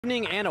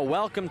Evening and a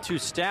welcome to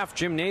Staff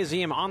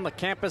Gymnasium on the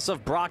campus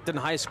of Brockton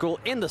High School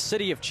in the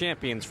City of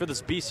Champions for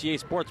this BCA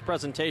Sports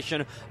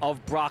presentation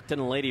of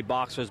Brockton Lady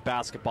Boxers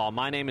basketball.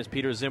 My name is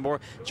Peter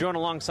Zimbor, joined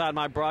alongside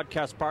my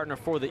broadcast partner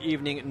for the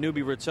evening,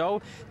 Newbie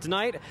Ritteau.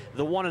 Tonight,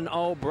 the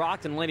 1-0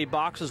 Brockton Lady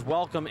Boxers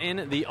welcome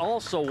in the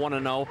also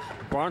 1-0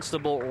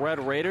 Barnstable Red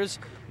Raiders.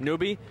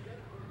 Newbie,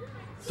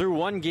 through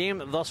one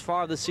game thus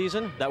far this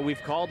season that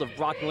we've called of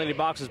Brockton Lady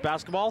Boxers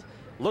basketball,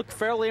 looked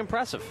fairly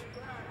impressive.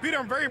 Peter,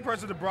 I'm very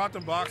impressed with the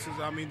Brockton Boxers.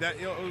 I mean,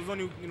 it was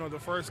only the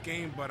first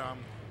game, but a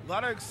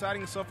lot of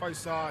exciting stuff I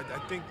saw. I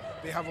think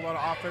they have a lot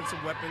of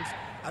offensive weapons.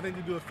 I think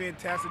they do a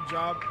fantastic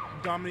job.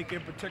 Dominique,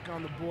 in particular,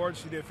 on the board,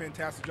 she did a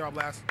fantastic job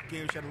last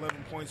game. She had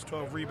 11 points,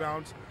 12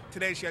 rebounds.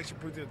 Today, she actually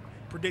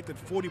predicted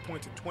 40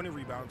 points and 20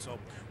 rebounds, so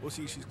we'll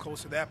see if she's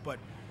close to that. But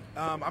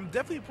I'm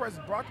definitely impressed.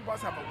 The Brockton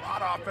Boxers have a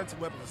lot of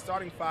offensive weapons. The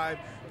starting five,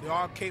 they're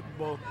all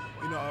capable,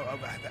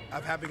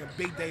 of having a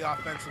big day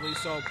offensively.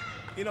 So,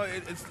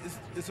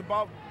 it's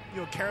about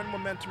carrying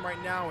momentum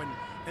right now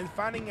and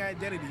finding your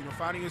identity,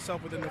 finding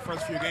yourself within the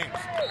first few games.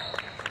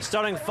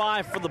 Starting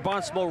five for the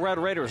Barnstable Red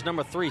Raiders: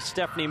 number 3,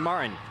 Stephanie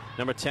Martin;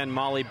 number 10,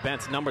 Molly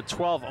Bent; number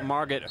 12,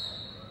 Margaret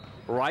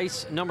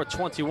Rice; number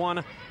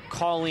 21,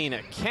 Colleen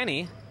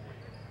Kenny;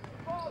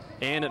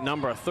 and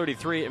number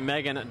 33,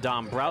 Megan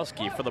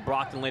Dombrowski. For the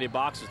Brockton Lady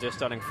Boxers, their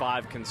starting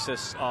five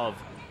consists of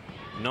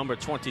number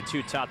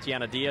 22,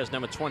 Tatiana Diaz;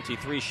 number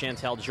 23,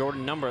 Chantel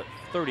Jordan; number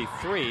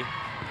 33,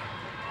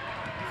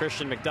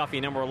 Christian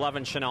McDuffie; number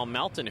 11, Chanel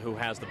Melton, who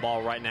has the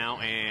ball right now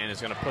and is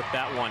going to put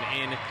that one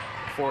in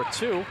for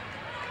 2.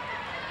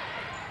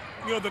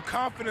 The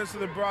confidence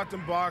of the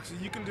Brockton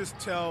Boxers, you can just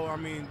tell. I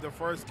mean, the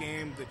first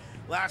game,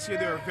 last year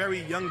they were a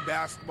very young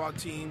basketball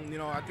team.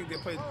 I think they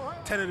played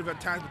tentative at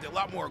times, but they're a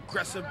lot more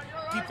aggressive.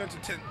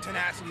 Defensive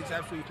tenacity is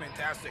absolutely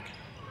fantastic.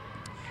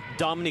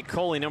 Dominique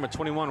Coley, number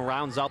 21,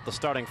 rounds out the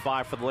starting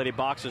five for the Lady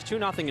Boxers.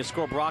 2-0 is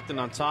score. Brockton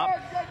on top.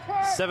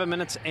 7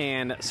 minutes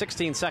and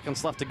 16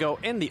 seconds left to go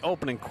in the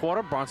opening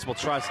quarter. Barnstable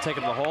tries to take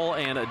it to the hole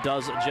and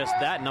does just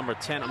that. Number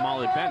 10,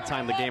 Molly Bent,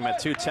 timed the game at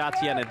 2.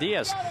 Tatiana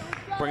Diaz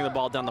bringing the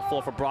ball down the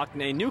floor for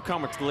Brockton. A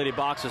newcomer to the Lady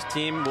Boxers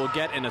team will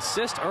get an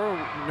assist, or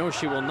no,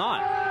 she will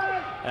not,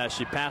 as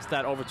she passed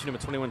that over to number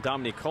 21,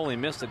 Dominique Coley,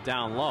 missed it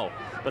down low.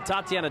 But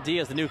Tatiana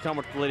Diaz, the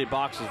newcomer to the Lady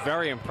Boxers,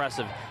 very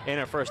impressive in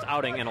her first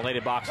outing in a Lady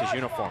Boxers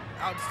uniform.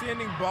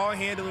 Outstanding ball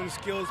handling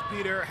skills.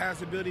 Peter has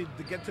the ability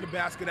to get to the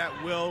basket at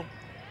will.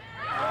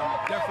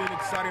 Definitely an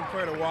exciting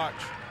player to watch.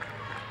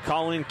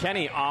 Colleen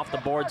Kenny off the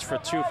boards for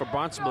 2 for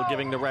Barnstable,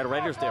 giving the Red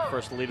Raiders their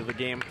first lead of the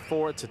game,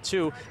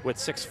 4-2, with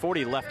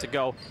 6:40 left to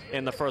go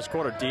in the first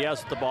quarter.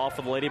 Diaz with the ball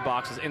for the Lady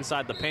Boxers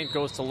inside the paint,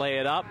 goes to lay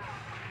it up,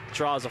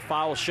 draws a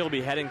foul. She'll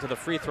be heading to the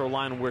free throw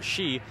line where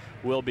she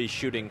will be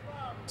shooting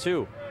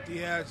 2.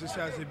 Diaz just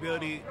has the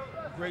ability,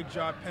 great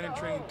job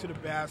penetrating to the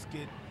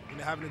basket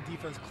and having the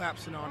defense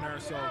collapsing on her.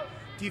 So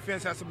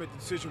defense has to make the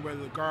decision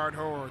whether to guard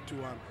her or to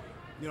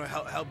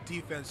help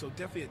defense. So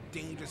definitely a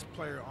dangerous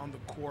player on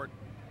the court,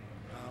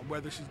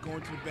 whether she's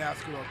going to the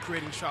basket or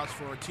creating shots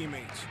for her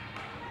teammates.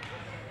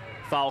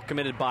 Foul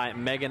committed by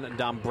Megan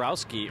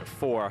Dombrowski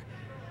for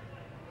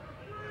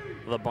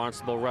the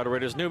Barnstable Red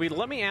Raiders. Newbie,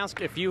 let me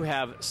ask if you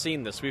have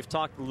seen this. We've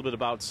talked a little bit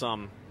about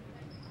some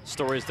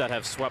stories that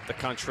have swept the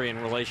country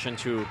in relation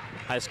to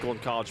high school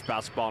and college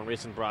basketball in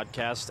recent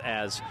broadcasts,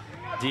 as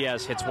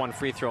Diaz hits one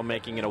free throw,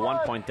 making it a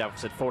 1-point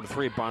deficit.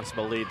 4-3,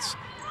 Barnstable leads.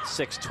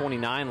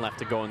 6:29 left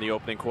to go in the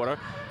opening quarter.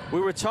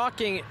 We were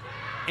talking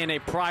in a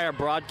prior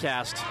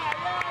broadcast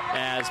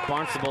as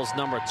Barnstable's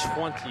number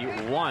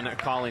 21,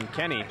 Colleen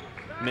Kenny,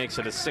 makes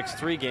it a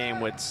 6-3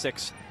 game with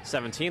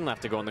 6:17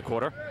 left to go in the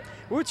quarter.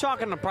 We were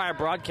talking in a prior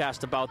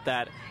broadcast about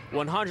that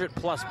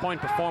 100-plus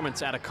point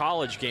performance at a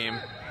college game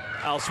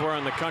elsewhere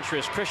in the country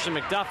as Christian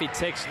McDuffie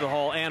takes to the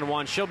hole and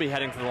one. She'll be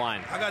heading to the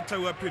line. I got to tell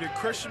you what, Peter,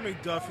 Christian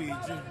McDuffie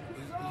is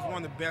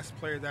one of the best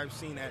players I've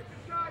seen at,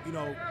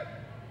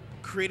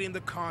 creating the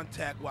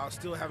contact while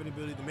still having the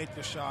ability to make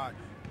the shot.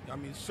 I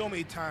mean, so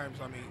many times,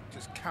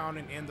 just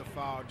counting in the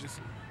foul, just,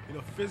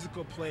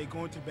 physical play,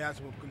 going to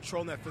basketball,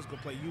 controlling that physical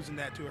play, using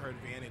that to her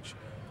advantage.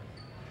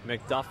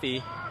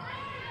 McDuffie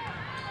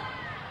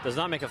does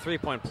not make a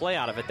three-point play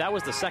out of it. That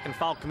was the second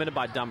foul committed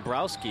by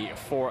Dombrowski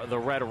for the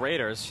Red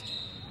Raiders,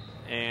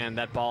 and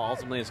that ball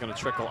ultimately is going to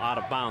trickle out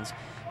of bounds.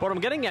 But what I'm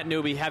getting at,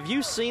 Newbie, have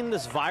you seen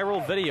this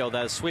viral video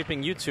that is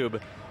sweeping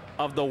YouTube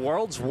of the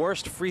world's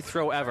worst free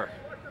throw ever?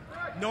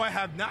 No, I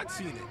have not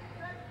seen it,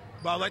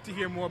 but I'd like to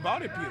hear more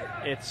about it, Peter.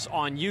 It's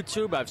on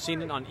YouTube. I've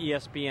seen it on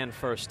ESPN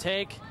First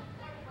Take.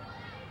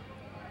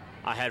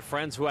 I had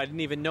friends who I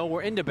didn't even know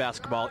were into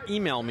basketball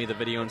email me the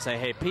video and say,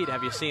 "Hey, Pete,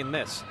 have you seen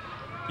this?"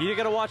 You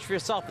got to watch for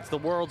yourself. It's the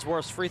world's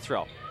worst free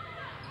throw.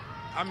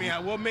 I mean,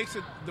 what makes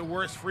it the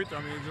worst free throw?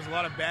 I mean, there's a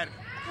lot of bad.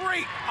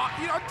 Great.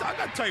 I got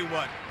to tell you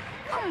what.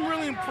 I'm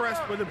really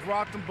impressed with the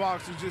Brockton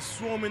Boxers just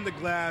swarming the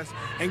glass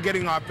and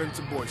getting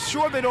offensive boards.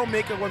 Sure, they don't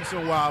make it once in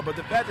a while, but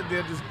the fact that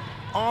they're just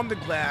on the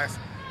glass,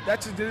 they're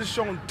just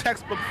showing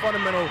textbook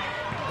fundamental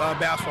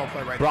basketball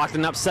play right now.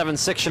 Brockton up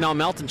 7-6. Chanel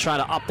Melton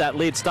trying to up that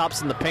lead,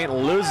 stops in the paint,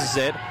 loses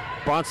it.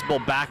 Barnstable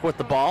back with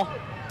the ball.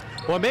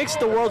 What makes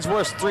the world's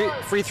worst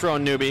free throw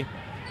newbie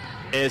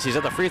is he's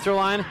at the free throw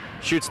line,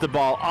 shoots the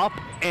ball up,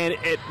 and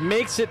it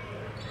makes it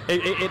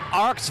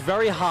arcs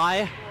very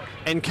high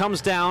and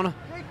comes down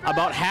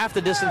about half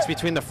the distance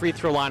between the free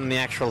throw line and the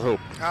actual hoop.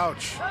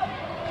 Ouch.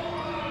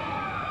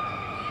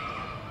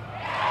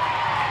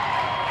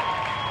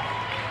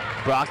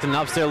 Brockton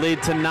ups their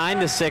lead to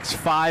 9-6,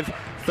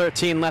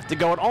 5:13 left to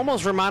go. It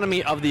almost reminded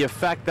me of the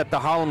effect that the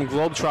Harlem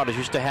Globetrotters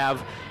used to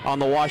have on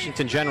the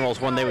Washington Generals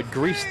when they would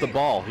grease the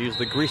ball, use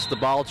the grease the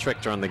ball trick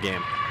during the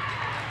game.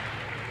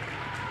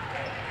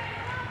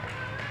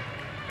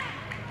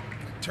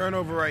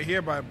 Turnover right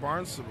here by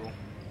Barnstable.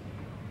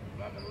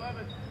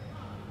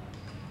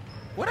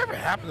 Whatever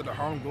happened to the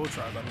Harlem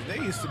Globetrotters? I mean, they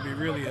used to be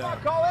really.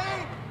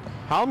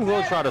 Harlem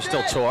Globetrotters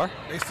still tour.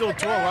 They still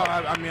tour. Well,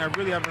 I mean, I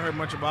really haven't heard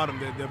much about them.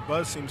 Their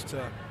buzz seems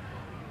to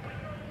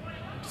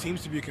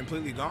be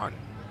completely gone.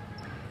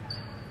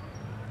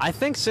 I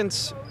think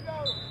since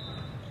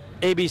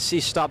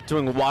ABC stopped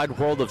doing Wide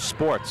World of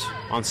Sports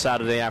on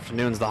Saturday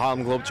afternoons, the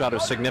Harlem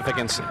Globetrotters'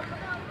 significance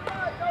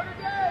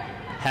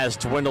has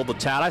dwindled a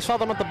tad. I saw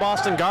them at the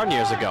Boston Garden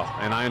years ago,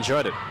 and I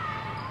enjoyed it.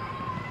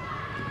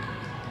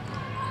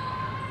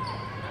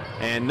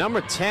 And number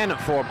 10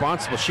 for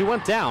Barnstable, she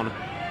went down,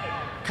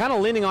 kind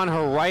of leaning on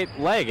her right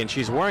leg, and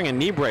she's wearing a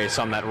knee brace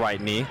on that right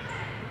knee.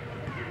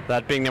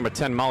 That being number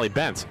 10, Molly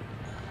Bent.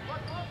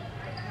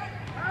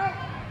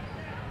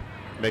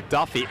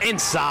 McDuffie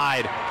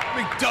inside.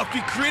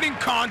 McDuffie creating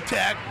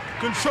contact,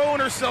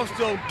 controlling herself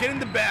still, getting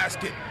the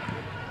basket.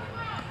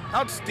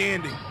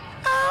 Outstanding.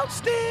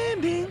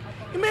 Outstanding.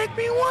 You make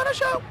me want to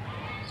shout.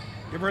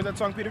 You ever heard that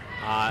song, Peter?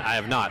 I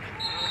have not.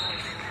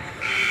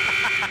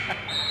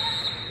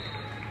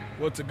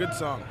 Well, it's a good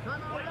song.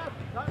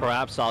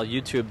 Perhaps I'll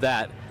YouTube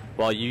that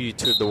while you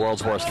YouTube the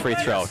world's worst free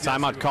throw. Yes,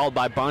 Timeout called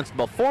by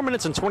Barnstable. 4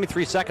 minutes and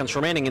 23 seconds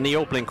remaining in the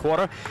opening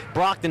quarter.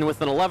 Brockton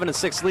with an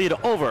 11-6 lead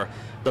over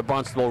the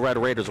Barnstable Red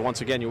Raiders.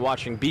 Once again, you're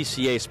watching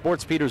BCA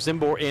Sports. Peter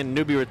Zimbor and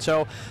Newbie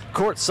Rateau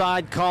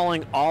courtside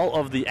calling all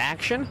of the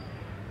action.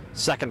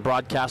 Second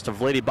broadcast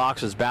of Lady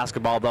Boxers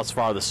basketball thus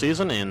far this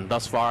season, and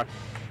thus far,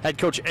 head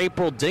coach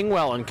April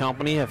Dingwell and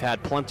company have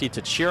had plenty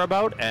to cheer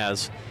about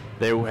as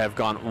they have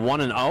gone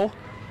 1-0.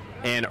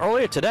 And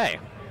earlier today,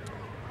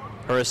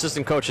 her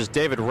assistant coaches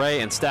David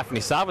Ray and Stephanie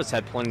Savas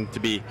had plenty to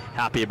be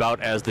happy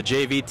about as the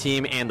JV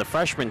team and the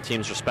freshman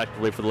teams,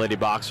 respectively, for the Lady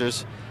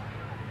Boxers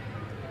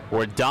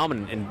were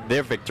dominant in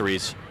their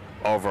victories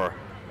over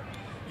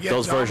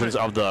those versions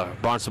of the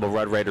Barnstable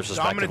Red Raiders,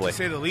 respectively. Dominant to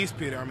say the least,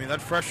 Peter. I mean,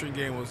 that freshman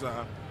game was,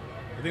 I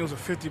think it was a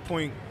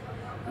 50-point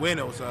win.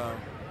 It was,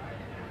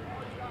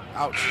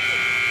 ouch.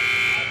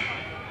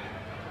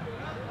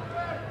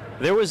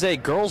 There was a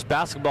girls'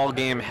 basketball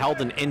game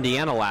held in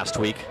Indiana last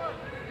week.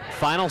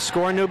 Final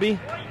score, Newbie,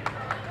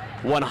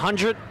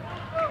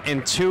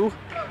 102-2.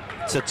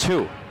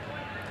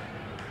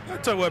 I'll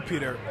tell you what,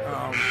 Peter.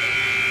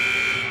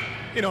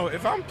 You know,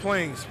 if I'm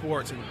playing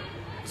sports and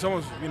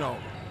someone's, you know,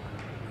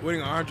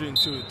 winning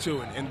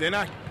 102-2 and they're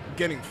not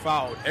getting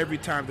fouled every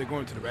time they're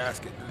going to the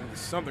basket, there's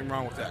something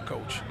wrong with that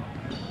coach.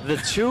 The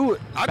two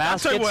baskets. I'll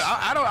tell you what,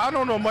 I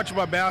don't know much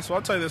about basketball.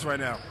 I'll tell you this right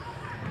now.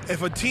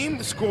 If a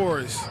team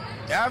scores,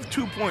 they have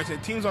 2 points, and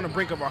the team's on the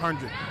brink of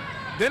 100,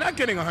 they're not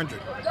getting 100.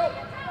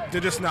 They're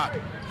just not.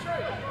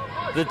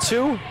 The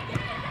 2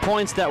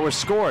 points that were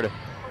scored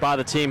by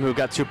the team who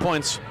got 2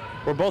 points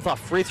were both off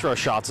free throw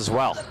shots as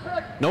well.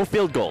 No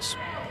field goals.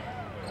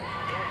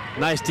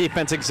 Nice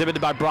defense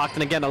exhibited by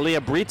Brockton. Again,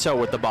 Aaliyah Brito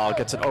with the ball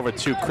gets it over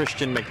to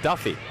Christian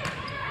McDuffie.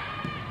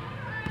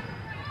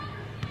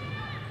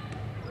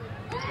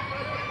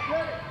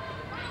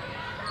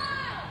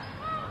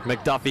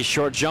 McDuffie's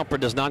short jumper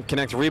does not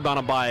connect.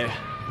 Rebounded by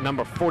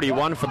number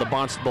 41 for the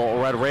Barnstable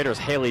Red Raiders,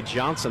 Haley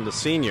Johnson, the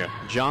senior.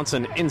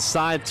 Johnson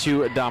inside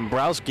to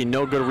Dombrowski.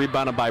 No good.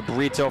 Rebounded by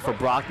Brito for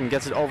Brockton.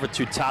 Gets it over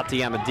to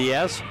Tatiana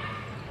Diaz.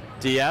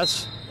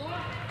 Diaz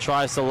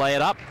tries to lay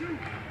it up.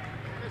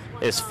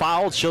 Is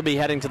fouled. She'll be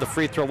heading to the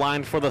free throw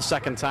line for the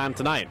second time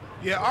tonight.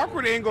 Yeah,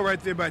 awkward angle right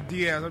there by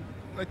Diaz. I'd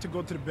like to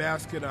go to the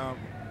basket a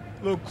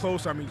little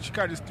closer. I mean, she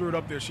kind of just threw it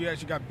up there. She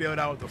actually got bailed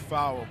out with a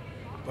foul.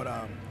 But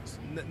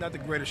not the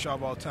greatest shot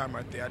of all time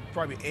right there. I'd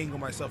probably angle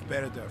myself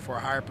better for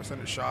a higher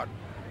percentage shot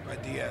by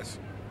Diaz.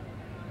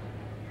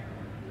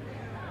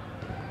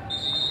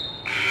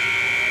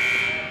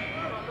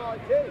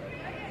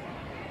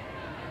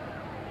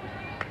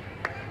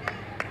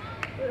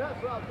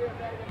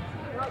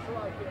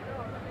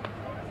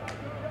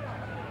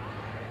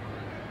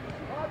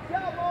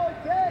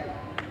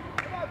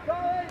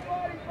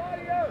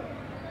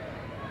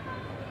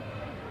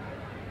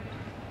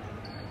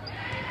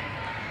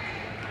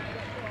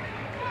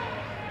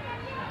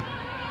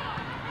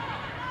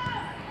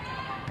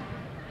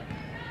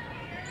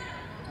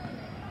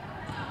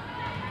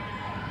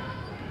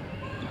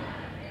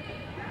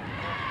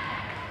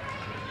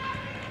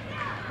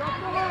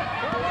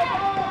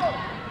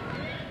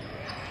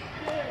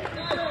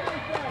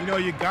 You know,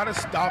 you got to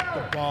stop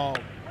the ball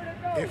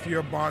if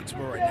you're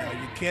Barnstable right now.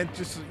 You can't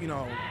just, you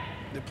know,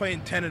 they're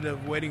playing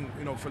tentative, waiting,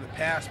 you know, for the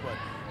pass, but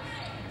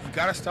you You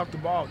got to stop the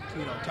ball.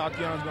 You know,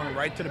 Tatiana's going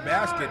right to the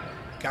basket.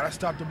 Got to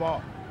stop the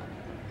ball.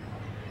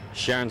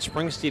 Sharon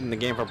Springsteen in the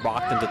game for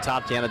Brockton to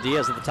Tatiana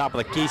Diaz at the top of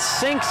the key.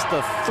 Sinks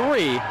the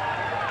three.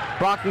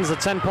 Brockton's a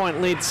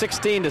 10-point lead,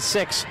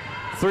 16-6.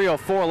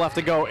 3:04 left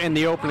to go in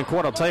the opening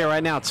quarter. I'll tell you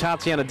right now,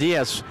 Tatiana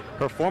Diaz,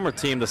 her former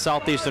team, the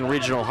Southeastern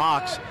Regional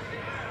Hawks,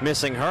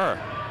 missing her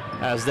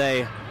as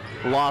they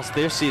lost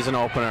their season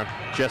opener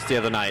just the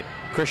other night.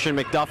 Christian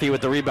McDuffie with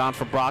the rebound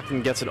for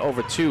Brockton gets it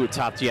over to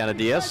Tatiana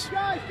Diaz.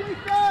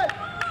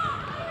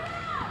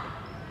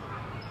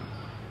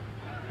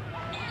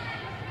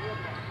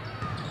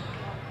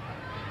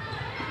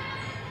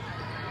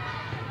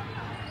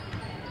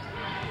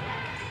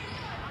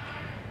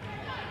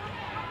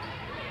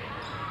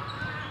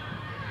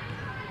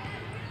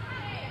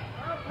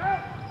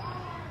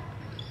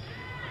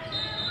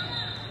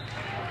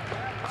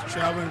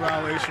 Traveling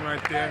violation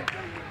right there.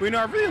 But, you know,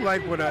 I really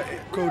like what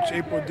Coach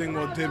April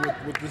Dingwell did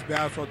with this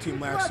basketball team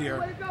last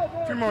year. If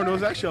you remember, there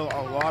was actually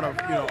a lot of,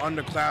 you know,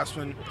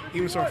 underclassmen,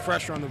 even some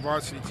freshmen on the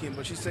varsity team.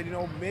 But she said, you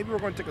know, maybe we're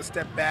going to take a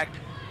step back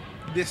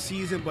this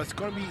season, but it's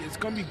going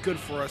to be good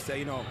for us that,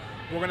 you know,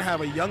 we're going to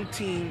have a young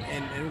team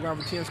and we're going to have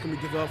a team that's going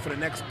to be developed for the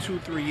next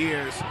 2-3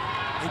 years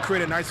and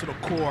create a nice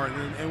little core.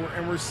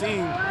 And we're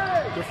seeing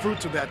the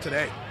fruits of that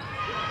today.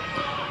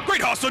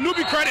 Great hustle,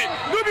 newbie credit,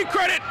 newbie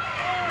credit.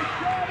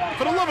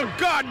 For the love of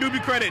God,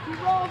 newbie credit.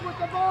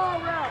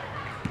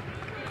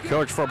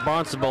 Coach for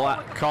Barnstable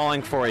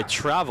calling for a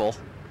travel.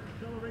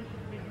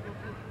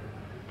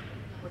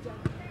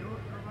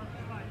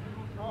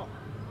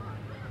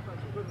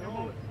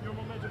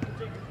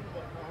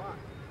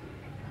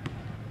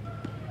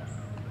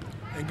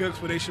 And good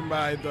explanation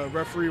by the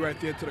referee right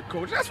there to the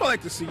coach. That's what I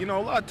like to see. You know,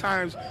 a lot of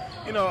times,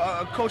 you know,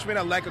 a coach may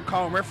not like a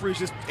call, and referees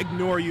just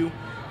ignore you.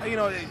 You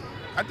know,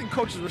 I think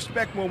coaches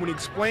respect more when you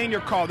explain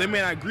your call. They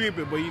may not agree with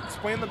it, but you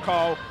explain the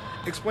call,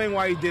 explain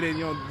why you did it.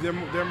 You know,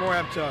 they're more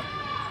apt to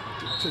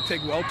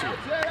take well to it.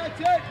 That's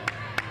it.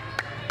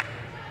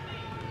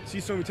 See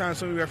so many times,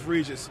 so many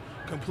referees just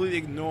completely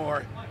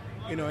ignore,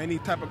 you know, any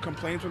type of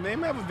complaints when they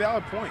may have a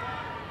valid point.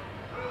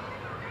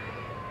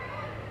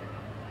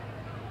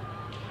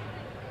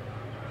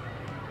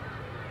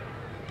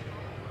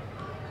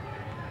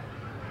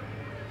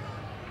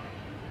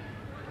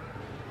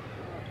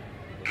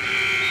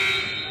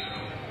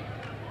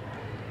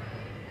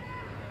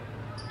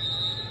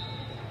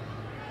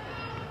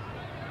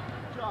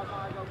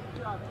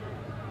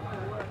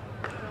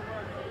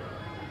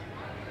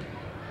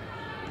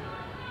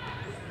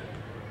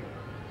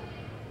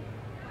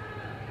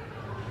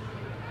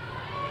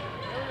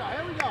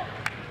 Here we go.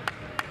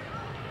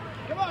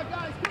 Come on,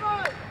 guys, come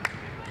on.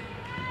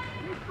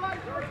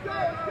 Let's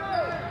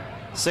go.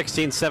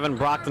 16-7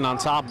 Brockton on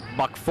top.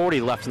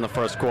 $1:40 left in the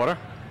first quarter.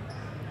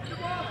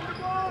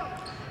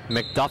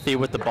 McDuffie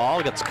with the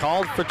ball, gets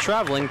called for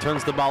traveling,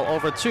 turns the ball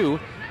over to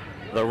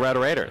the Red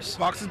Raiders.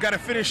 Fox has got to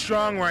finish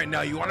strong right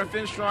now. You want to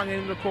finish strong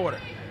in the quarter.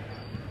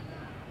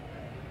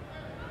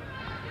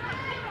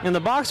 In the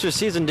Boxers'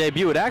 season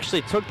debut, it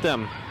actually took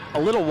them a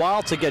little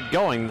while to get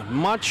going.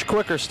 Much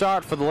quicker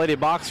start for the Lady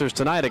Boxers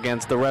tonight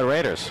against the Red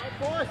Raiders.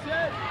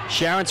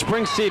 Sharon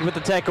Springsteen with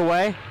the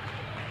takeaway.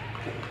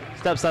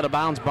 Steps out of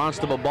bounds,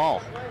 Barnstable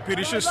ball.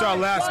 Peter, you should have saw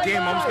last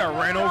game. Almost got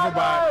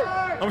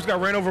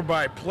ran over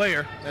by a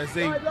player as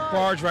they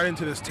barged right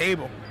into this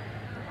table.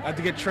 I had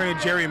to get trained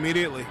Jerry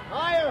immediately.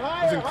 It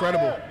was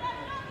incredible.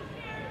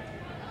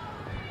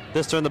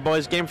 This during the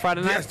boys' game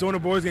Friday night? Yes, during the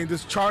boys' game.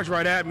 Just charged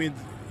right at me.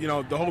 You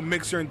know, the whole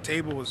mixer and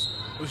table was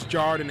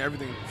jarred and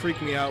everything.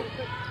 Freaked me out.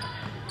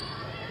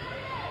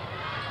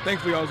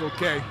 Thankfully, I was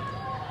okay.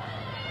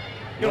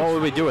 What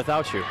would we do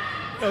without you? You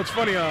know, it's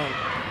funny.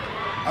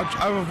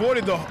 I've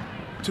avoided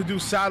to do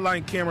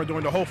sideline camera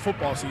during the whole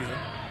football season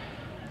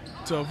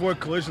to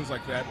avoid collisions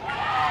like that.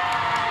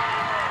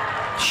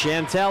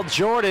 Chantel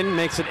Jordan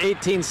makes it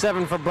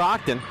 18-7 for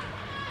Brockton.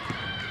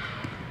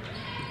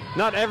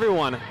 Not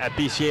everyone at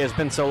BCA has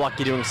been so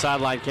lucky doing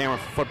sideline camera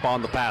for football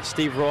in the past.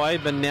 Steve Roy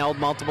been nailed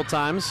multiple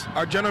times.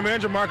 Our general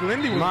manager, Mark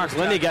Lindy. Mark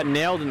Lindy got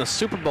nailed in the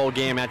Super Bowl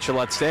game at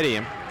Gillette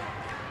Stadium.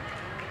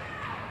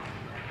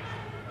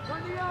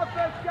 Run the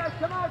offense, guys.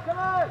 Come on, come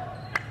on.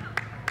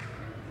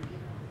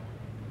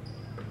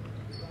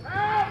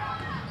 Out.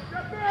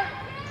 Step in.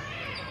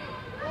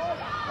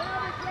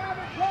 Grab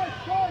it,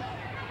 push.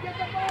 Get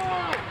the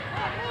ball.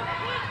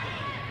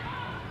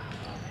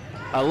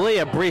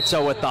 Aaliyah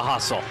Brito with the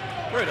hustle.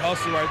 Great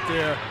hustle right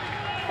there.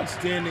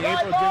 Outstanding.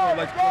 April Dingwell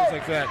likes plays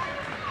like that.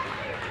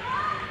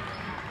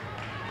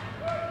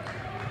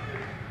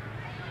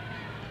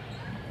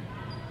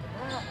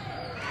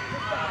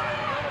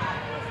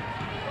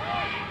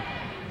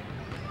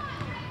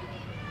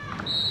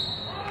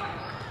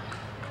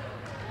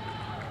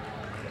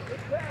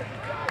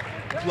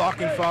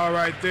 Blocking foul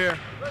right there.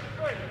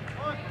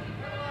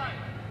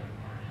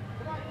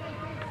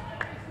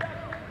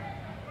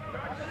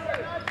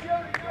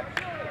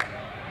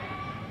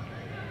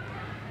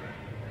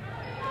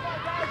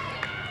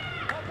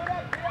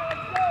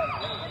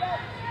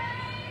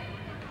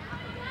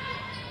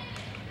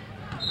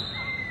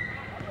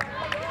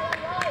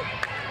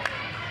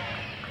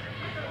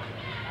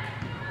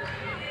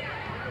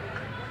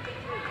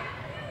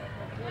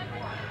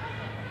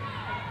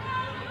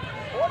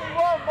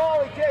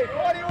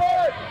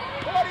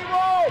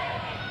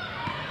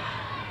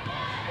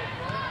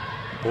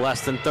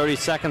 Less than 30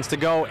 seconds to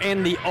go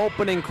in the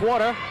opening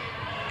quarter.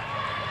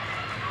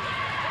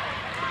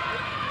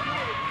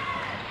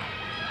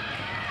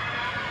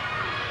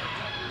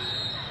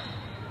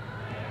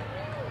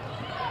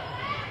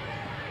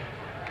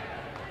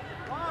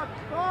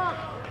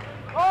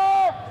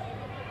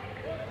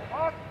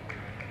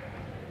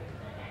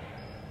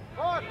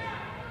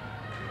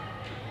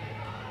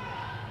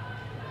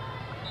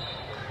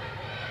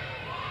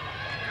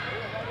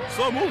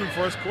 Slow moving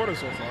first quarter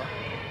so far.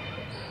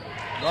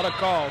 A lot of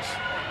calls.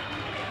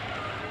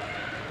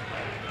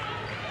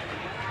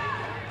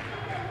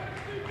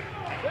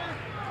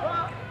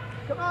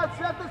 Come on,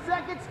 set the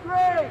second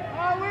straight.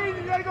 Arlene,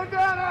 you gotta go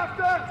down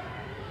after.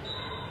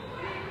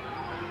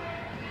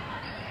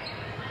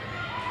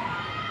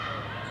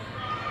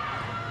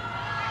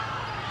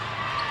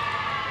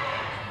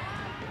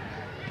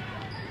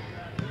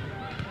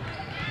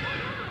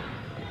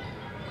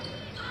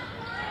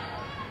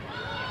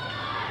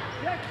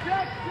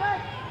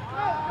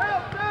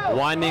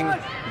 Winding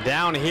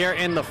down here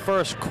in the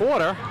first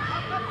quarter.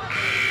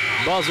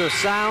 Buzzer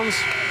sounds.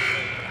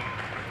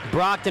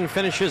 Brockton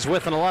finishes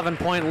with an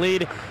 11-point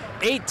lead,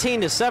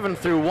 18-7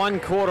 through one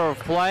quarter of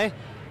play.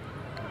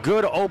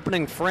 Good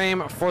opening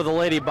frame for the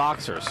Lady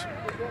Boxers.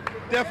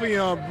 Definitely,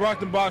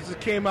 Brockton Boxers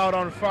came out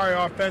on fire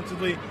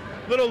offensively.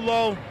 A little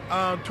low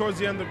towards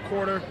the end of the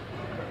quarter.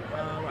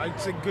 I'd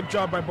say good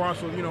job by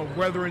Barnstable,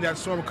 weathering that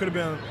storm. It could have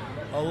been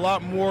a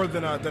lot more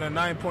than a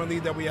 9-point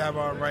lead that we have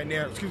right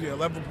now. Excuse me,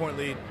 11-point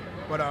lead.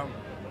 But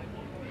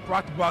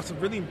Brockton Boxers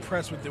really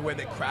impressed with the way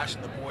they crashed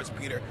in the boards,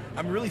 Peter.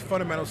 Really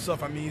fundamental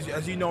stuff.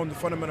 As you know, in the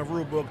fundamental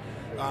rule book,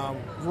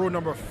 rule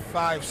number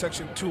 5,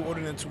 section 2,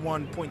 ordinance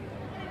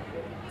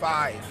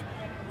 1.5,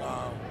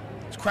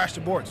 it's crash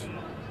the boards.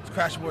 It's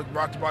crash the boards.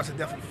 Brockton Boxers are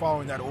definitely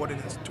following that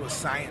ordinance to a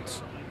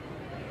science.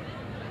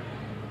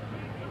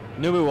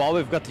 Newbie, while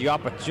we've got the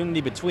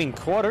opportunity between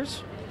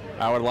quarters,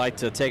 I would like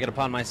to take it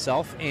upon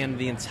myself and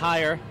the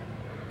entire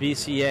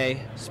BCA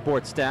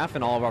sports staff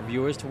and all of our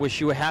viewers to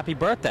wish you a happy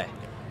birthday.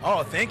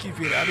 Oh, thank you,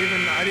 Peter. I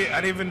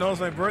didn't even know it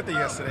was my birthday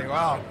yesterday.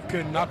 Wow,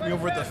 couldn't knock me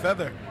over with the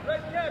feather.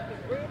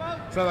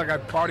 Sounds like I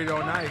partied all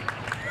night.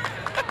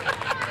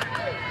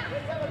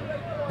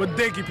 But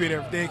thank you,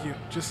 Peter. Thank you.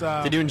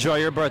 Did you enjoy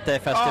your birthday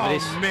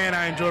festivities? Oh man,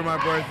 I enjoyed my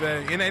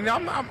birthday. And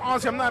I'm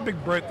honestly, I'm not a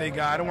big birthday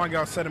guy. I don't want to get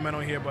all sentimental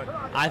here, but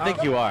I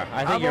think you are.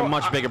 I think you're a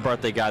much bigger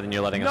birthday guy than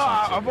you're letting us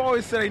on. No, I've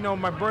always said,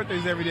 my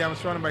birthday's every day. I'm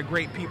surrounded by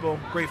great people,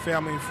 great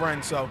family and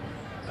friends. So,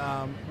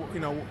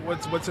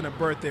 what's in a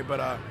birthday? But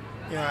a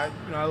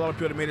lot of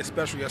people that made it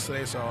special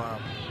yesterday. So, I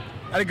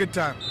had a good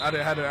time. I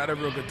had a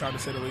real good time, to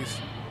say the least.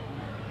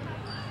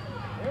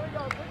 Here we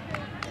go.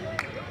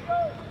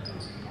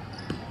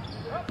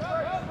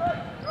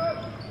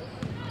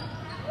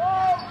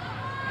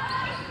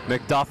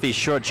 McDuffie's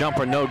short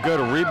jumper, no good.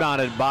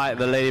 Rebounded by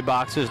the Lady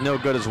Boxers, no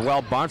good as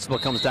well. Barnstable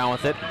comes down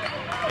with it,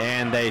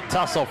 and a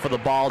tussle for the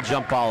ball.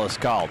 Jump ball is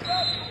called.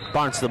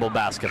 Barnstable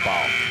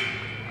basketball.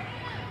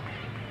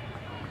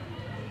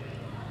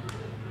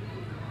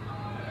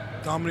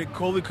 Dominique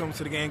Coley comes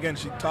to the game again.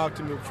 She talked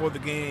to me before the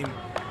game,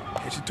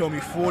 and she told me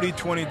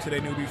 40-20 today,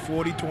 newbie,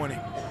 40-20.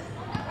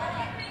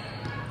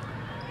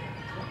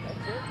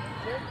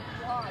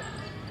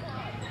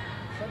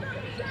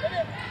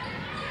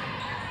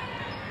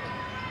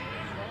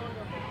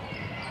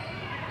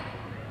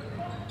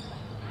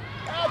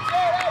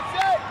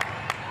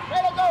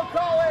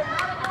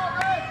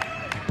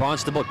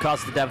 Barnstable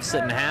cuts the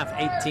deficit in half,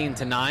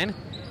 18-9.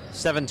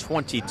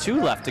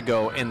 7:22 left to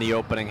go in the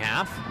opening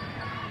half.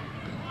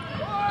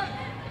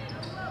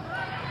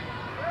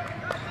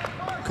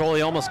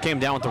 Coley almost came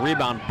down with the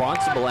rebound.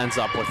 Barnstable ends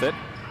up with it,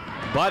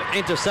 but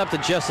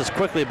intercepted just as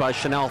quickly by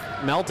Chanel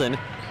Melton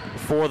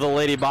for the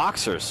Lady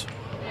Boxers.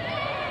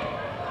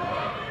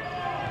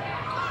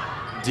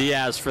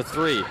 Diaz for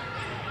three.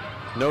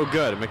 No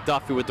good.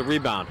 McDuffie with the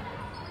rebound.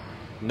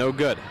 No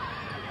good.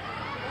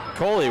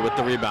 Coley with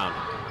the rebound.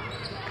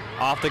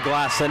 Off the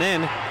glass and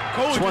in.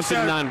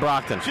 29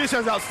 Brockton. She just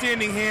has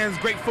outstanding hands,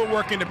 great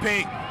footwork in the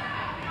paint.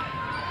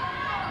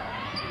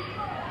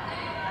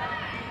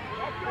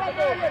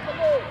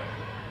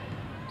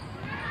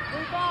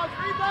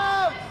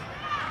 Rebounds!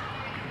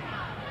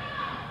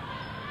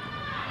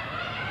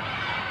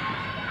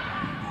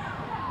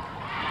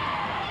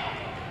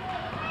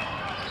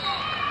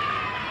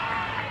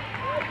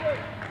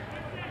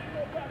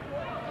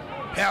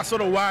 Pass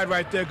sort of wide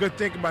right there. Good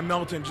thinking by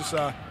Melton. Just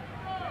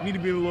need to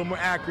be a little more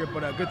accurate,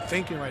 but good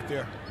thinking right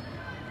there.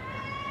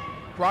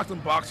 Brockton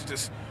Boxers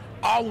just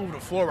all over the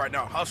floor right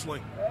now,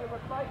 hustling. Hey,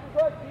 what's nice is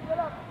good. Keep it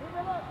up. Keep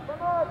it up.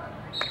 Come on.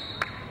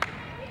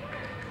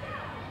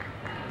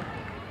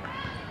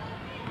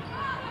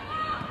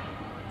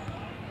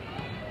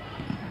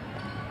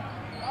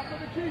 Top of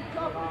the key.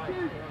 Top of the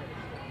key.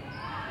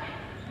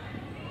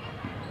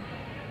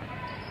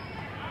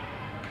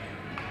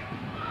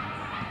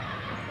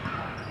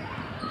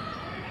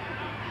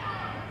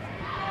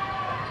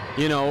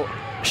 You know,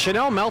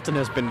 Chanel Melton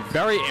has been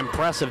very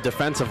impressive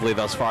defensively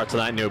thus far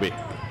tonight, newbie.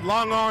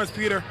 Long arms,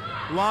 Peter.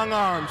 Long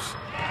arms.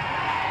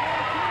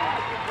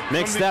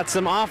 Makes that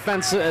some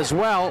offense as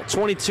well.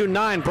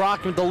 22-9,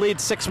 Brockton with the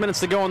lead, 6 minutes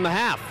to go in the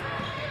half.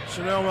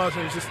 Chanel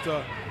Wilson is just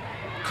a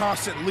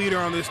constant leader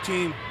on this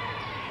team.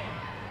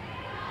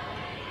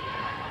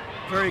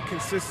 Very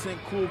consistent,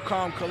 cool,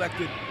 calm,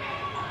 collected.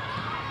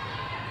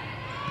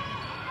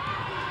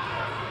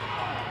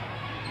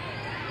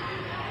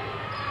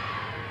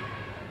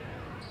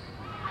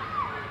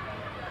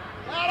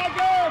 Let it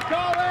go,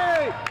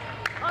 Coley!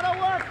 How to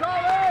work,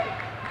 Coley!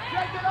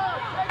 Shake it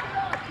up, shake it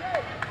up,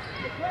 shake!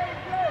 You're playing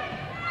good!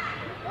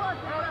 Keep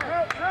working on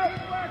it!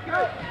 Keep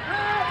working!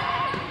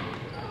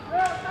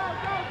 Go, go,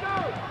 go!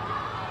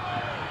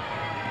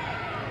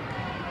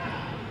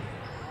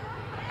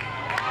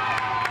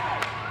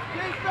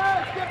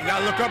 Defense, get You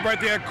gotta look up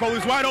right there.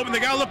 Coley's wide open. They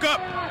gotta look up.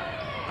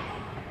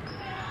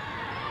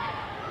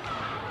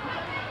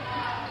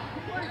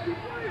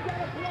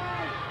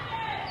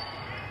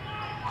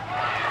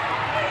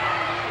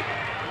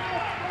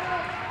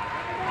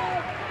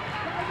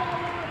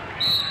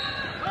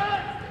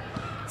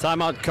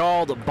 Timeout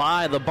called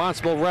by the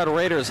Barnstable Red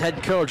Raiders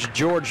head coach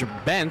George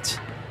Bent.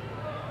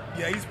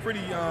 Yeah, he's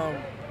pretty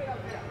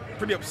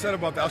upset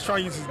about that. I was trying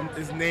to use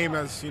his name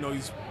as, you know,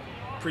 he's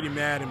pretty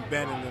mad and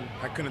bent, and then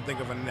I couldn't think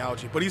of an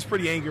analogy. But he's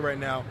pretty angry right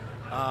now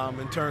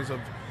in terms of,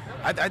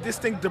 I just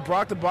think the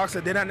Brockton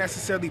Boxers, they're not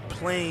necessarily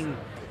playing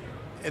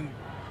in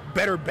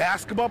better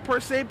basketball per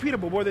se, Peter,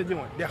 but what are they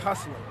doing? They're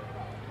hustling.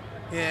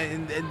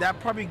 And that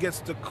probably gets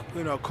the,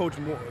 you know, coach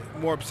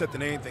more upset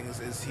than anything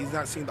is he's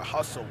not seeing the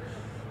hustle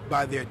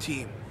by their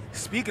team.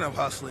 Speaking of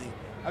hustling,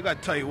 I got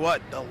to tell you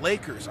what, the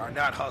Lakers are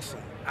not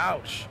hustling.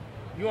 Ouch.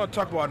 You want to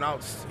talk about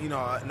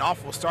an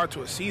awful start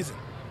to a season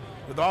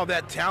with all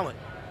that talent.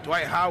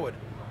 Dwight Howard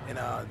and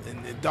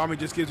Dami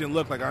just gives you a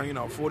look like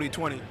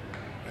 40-20.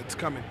 It's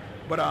coming.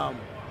 But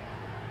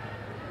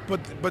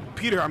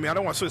Peter, I mean, I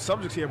don't want to switch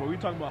subjects here, but we're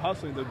talking about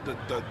hustling.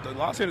 The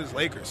Los Angeles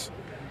Lakers.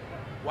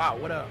 Wow,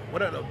 what an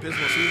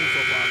abysmal season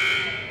so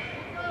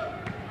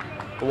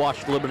far.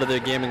 Watched a little bit of their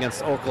game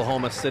against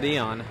Oklahoma City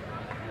on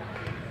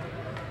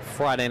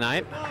Friday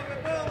night.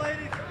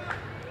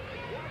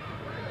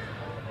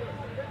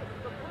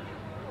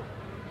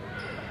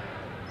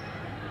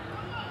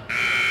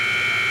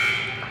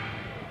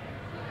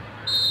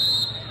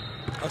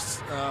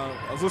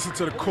 I was listening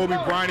to the Kobe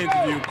Bryant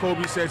interview.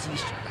 Kobe says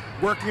he's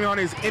working on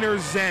his inner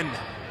zen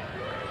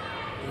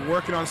and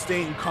working on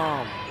staying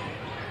calm.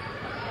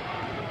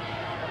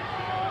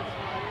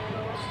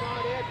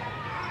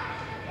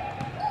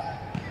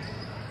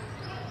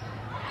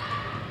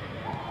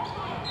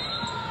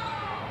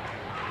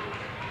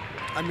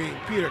 I mean,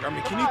 Peter,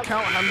 can you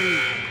count how many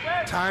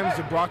times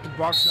the Brockton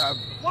Boxers have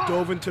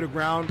dove into the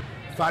ground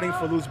fighting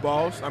for loose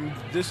balls? I mean,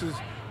 this is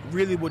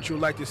really what you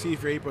would like to see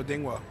for April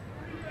Dingwell.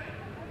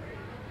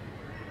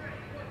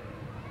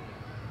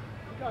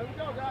 Here we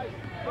go, guys.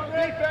 Go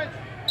defense.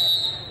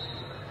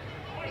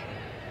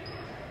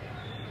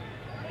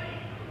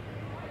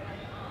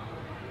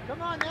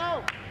 Come on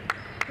now.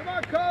 Come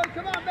on, Cole.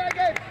 Come on,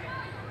 Megan.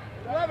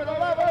 11.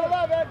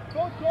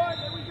 Go, Troy.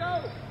 Here we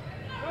go.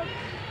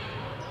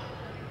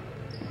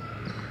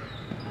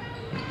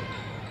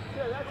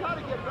 Yeah, that's how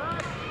to get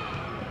back.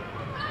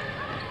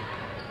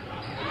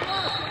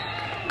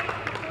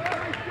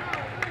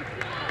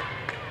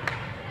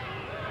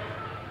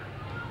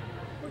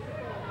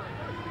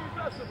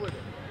 With it.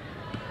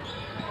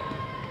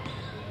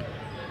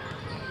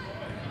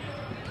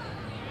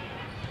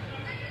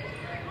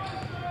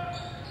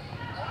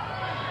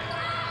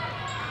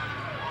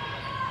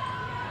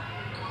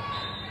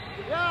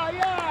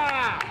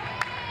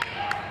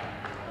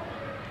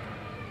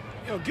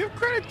 Yeah. Give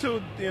credit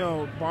to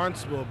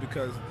Barnstable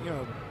because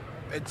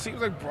it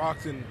seems like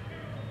Brockton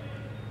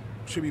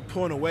should be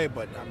pulling away,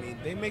 but I mean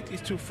they make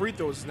these 2 free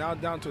throws now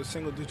down to a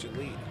single-digit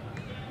lead.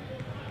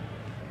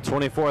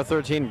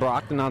 24-13,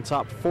 Brockton on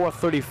top,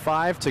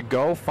 4:35 to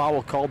go.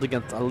 Foul called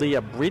against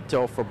Aaliyah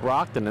Brito for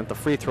Brockton at the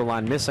free throw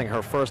line. Missing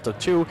her first of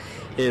 2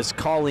 is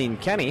Colleen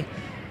Kenny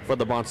for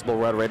the Barnstable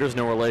Red Raiders.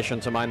 No relation,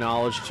 to my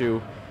knowledge,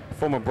 to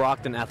former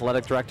Brockton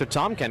athletic director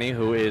Tom Kenny,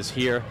 who is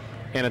here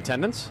in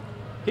attendance.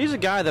 He's a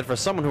guy that for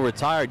someone who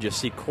retired, you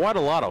see quite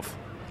a lot of.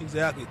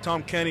 Exactly.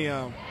 Tom Kenny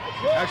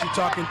actually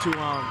talking to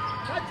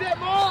That's it,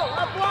 more.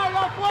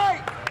 Up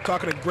white.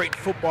 Talking to great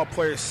football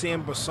player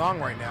Sam Basong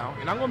right now.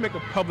 And I'm going to make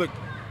a public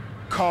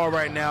call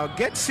right now.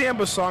 Get Sam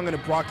Basong in the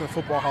Brockton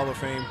Football Hall of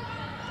Fame.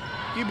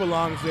 He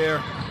belongs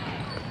there.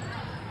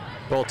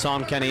 Both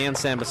Tom Kenny and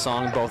Sam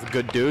Basong, both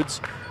good dudes.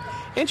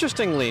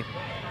 Interestingly,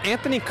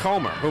 Anthony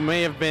Comer, who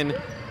may have been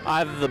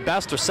either the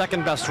best or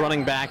second best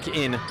running back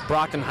in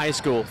Brockton High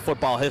School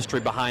football history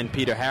behind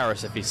Peter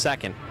Harris, if he's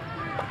second,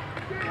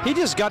 he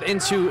just got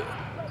into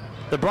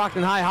the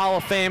Brockton High Hall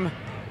of Fame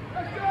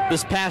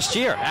this past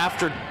year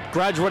after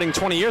graduating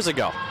 20 years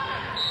ago.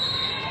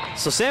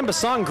 So Sam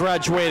Basong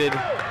graduated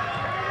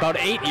about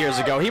 8 years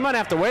ago. He might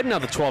have to wait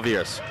another 12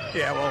 years.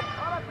 Yeah, well,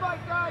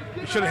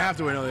 you shouldn't have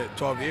to wait another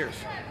 12 years.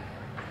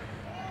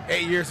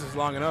 8 years is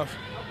long enough.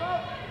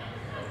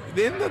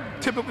 Isn't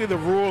typically the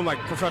rule in like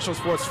professional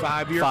sports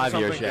 5 years? 5 or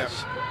years, something?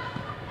 yes.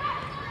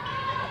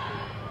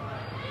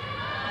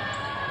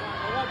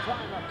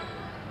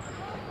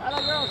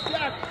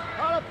 Jack.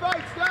 How to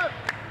fight, Steph.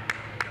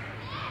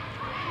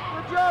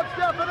 Good job,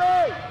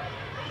 Stephanie.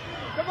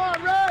 Come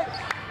on, Red.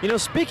 You know,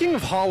 speaking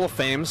of Hall of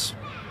Fames,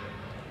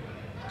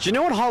 do you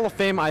know what Hall of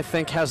Fame I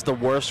think has the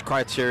worst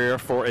criteria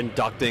for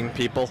inducting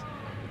people?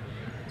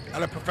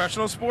 Out of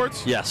professional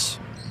sports? Yes.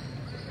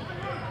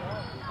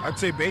 I'd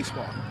say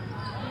baseball.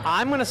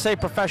 I'm going to say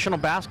professional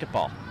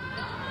basketball.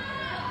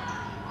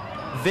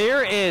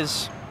 There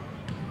is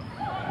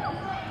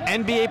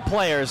NBA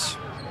players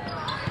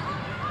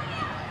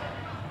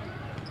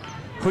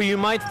who you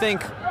might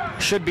think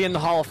should be in the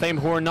Hall of Fame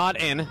who are not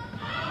in.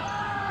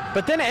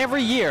 But then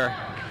every year,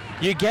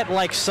 you get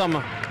like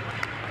some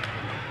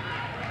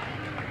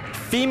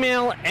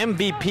female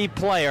MVP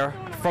player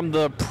from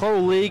the pro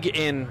league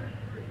in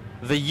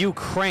the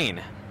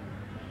Ukraine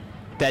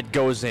that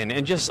goes in,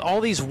 and just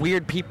all these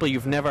weird people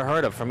you've never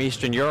heard of from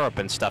Eastern Europe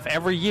and stuff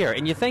every year.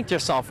 And you think to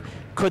yourself,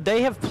 could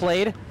they have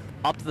played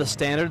up to the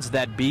standards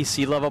that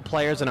BC level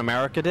players in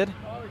America did?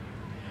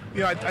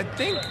 You know, I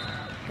think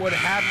what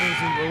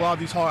happens in a lot of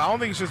these halls, I don't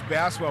think it's just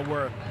basketball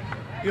where,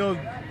 you know,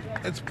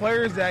 it's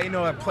players that, you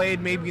know, have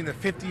played maybe in the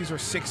 50s or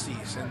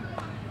 60s, and,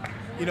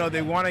 you know,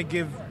 they want to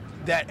give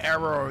that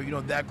era or, you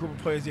know, that group of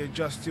players they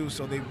adjust to,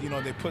 so they, you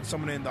know, they put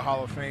someone in the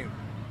Hall of Fame.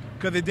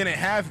 Because they didn't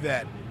have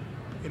that,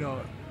 you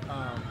know,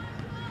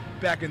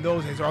 back in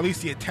those days, or at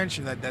least the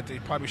attention that they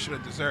probably should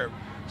have deserved.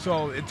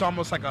 So it's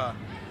almost like a,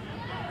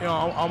 you know,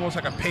 almost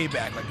like a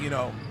payback, like, you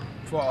know,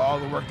 for all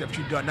the work that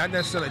you've done. Not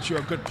necessarily that you're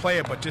a good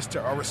player, but just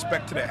a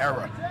respect to the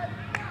era.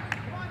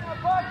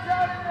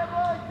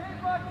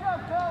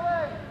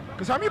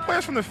 Because how many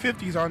players from the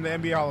 50s are in the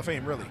NBA Hall of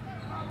Fame, really?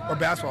 Or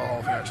Basketball Hall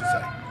of Fame, I should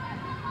say.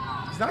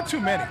 It's not too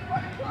many.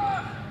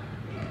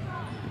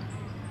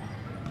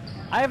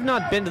 I have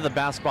not been to the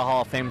Basketball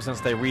Hall of Fame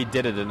since they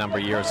redid it a number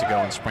of years ago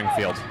in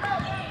Springfield.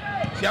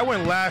 See, I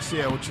went last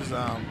year, which is,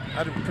 I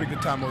had a pretty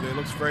good time over there. It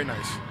looks very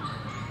nice.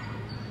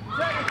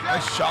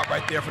 Nice shot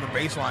right there for the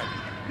baseline.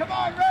 Come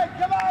on, Red.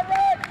 Come on,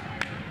 Red.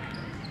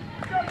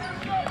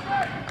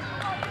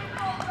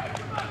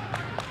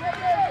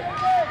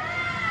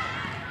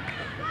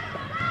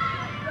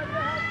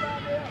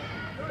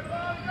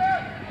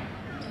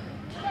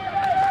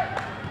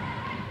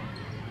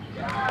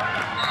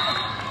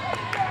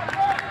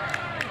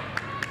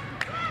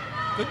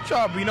 Good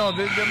job. You know,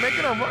 they're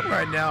making a run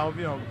right now.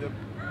 You know,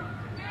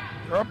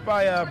 they're up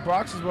by,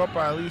 Brockton's were up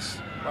by at least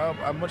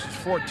as much as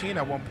 14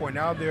 at one point.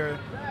 Now they're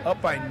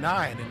up by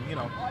 9. And, you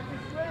know,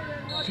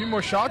 a few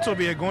more shots over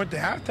here going to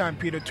halftime,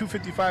 Peter.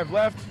 2:55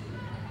 left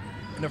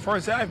in the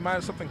first half. Might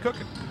have something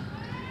cooking.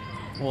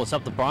 Well, it's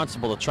up to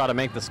Barnstable to try to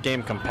make this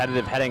game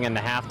competitive heading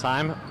into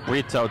halftime.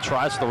 Rito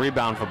tries the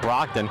rebound for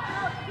Brockton.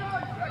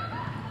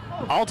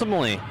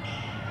 Ultimately,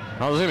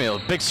 there's going to be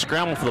a big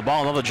scramble for the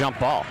ball, another jump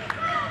ball.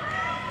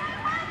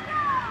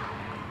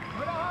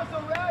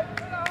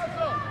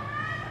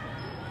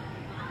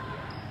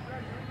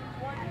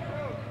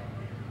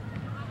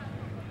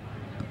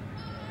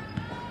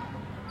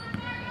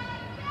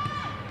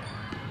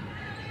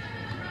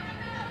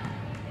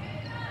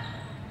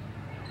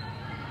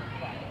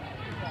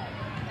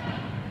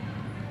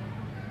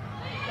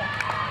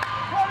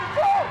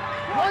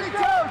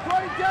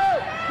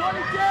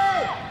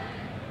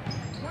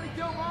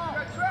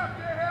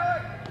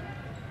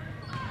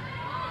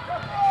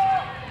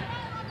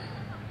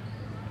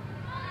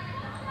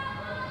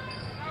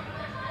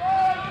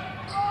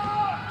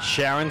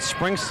 Sharon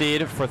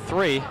Springseed for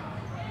 3.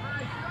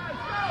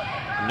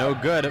 No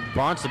good.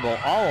 Barnstable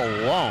all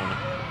alone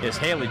is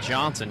Haley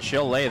Johnson.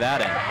 She'll lay that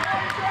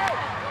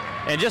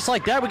in. And just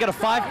like that, we got a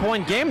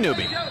 5-point game,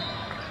 newbie.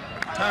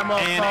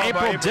 Timeout. And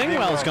April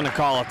Dingwell is going to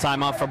call a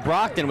timeout for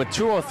Brockton with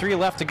 2:03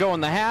 left to go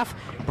in the half.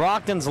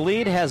 Brockton's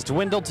lead has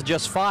dwindled to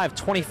just 5,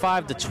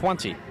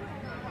 25-20. You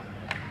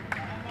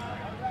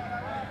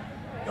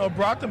know,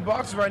 Brockton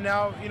boxes right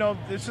now, you know,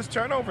 it's just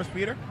turnovers,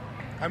 Peter.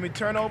 I mean,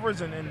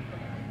 turnovers and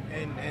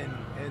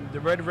the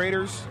Red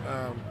Raiders,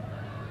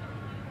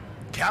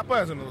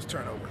 capitalizing on those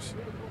turnovers.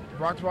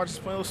 Brockton boxes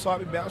playing a little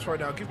sloppy basketball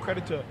right now. Give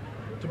credit to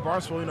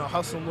Barnstable, you know,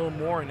 hustling a little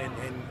more and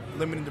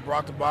limiting the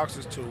Brockton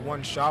boxes to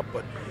one shot.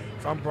 But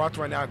if I'm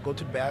Brockton right now, I'd go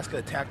to the basket,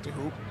 attack the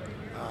hoop,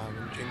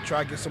 and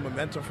try to get some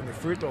momentum from the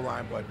free throw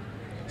line. But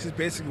this is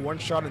basically one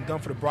shot and done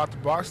for the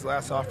Brockton boxes,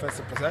 last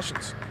offensive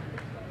possessions.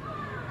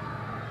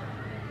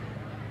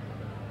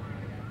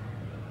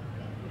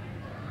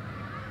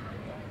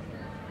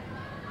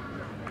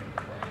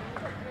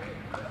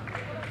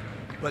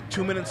 But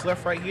 2 minutes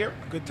left right here.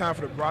 Good time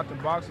for the Brockton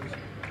boxes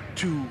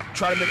to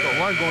try to make a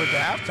run going into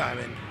halftime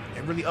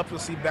and really up the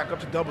seed back up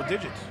to double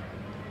digits.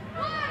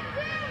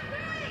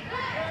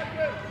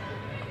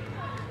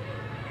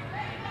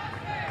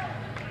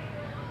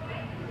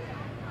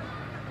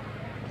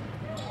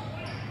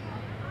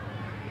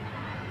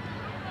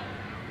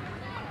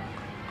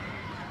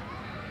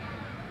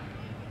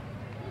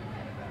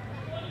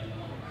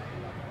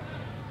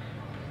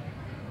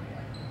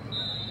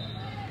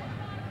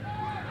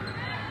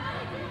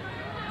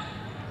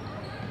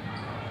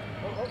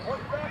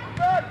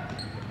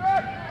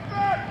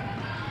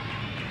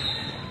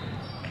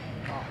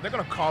 They're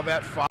going to call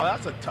that foul.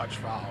 That's a touch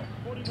foul.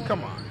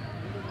 Come on.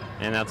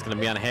 And that's going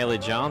to be on Haley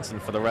Johnson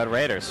for the Red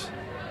Raiders.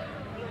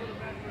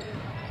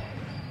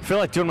 I feel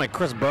like doing my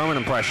Chris Berman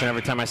impression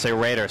every time I say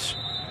Raiders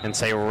and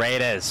say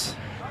Raiders.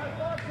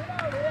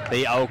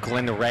 The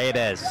Oakland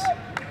Raiders.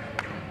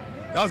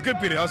 That was good,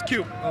 Peter. That was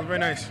cute. That was very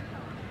nice.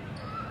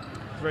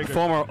 Very good.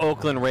 Former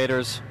Oakland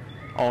Raiders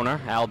owner,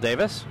 Al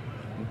Davis,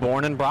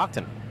 born in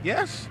Brockton.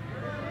 Yes.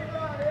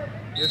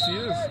 Yes, he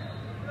is.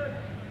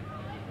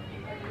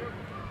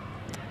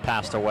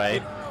 Passed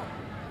away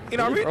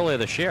earlier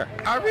this year.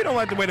 I really don't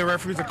like the way the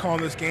referees are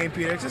calling this game,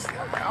 Peter. It's just,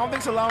 I don't think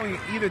it's allowing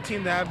either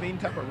team to have any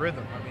type of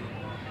rhythm. I mean,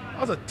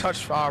 that was a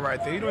touch foul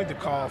right there. You don't need to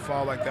call a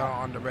foul like that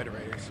on the Red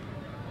Raiders.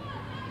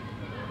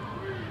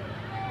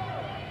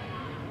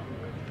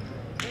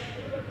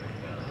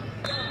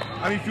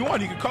 I mean, if you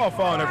want, you can call a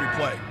foul on every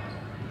play.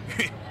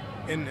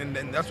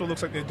 and that's what it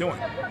looks like they're doing.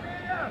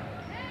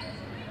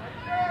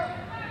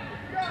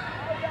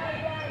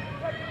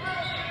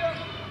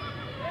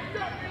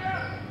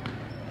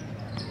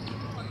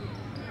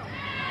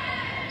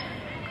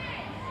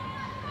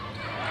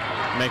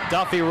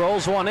 McDuffie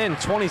rolls one in,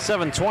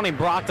 27-20,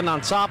 Brockton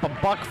on top,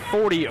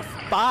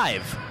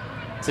 $1:45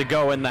 to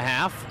go in the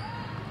half.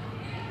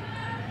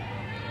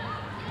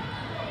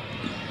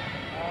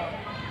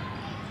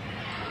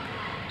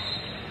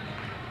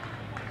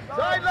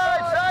 Sideline,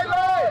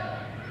 sideline!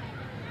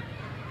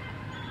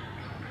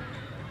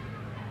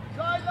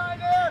 Sideline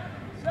there!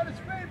 Set a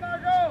speed,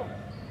 Margo!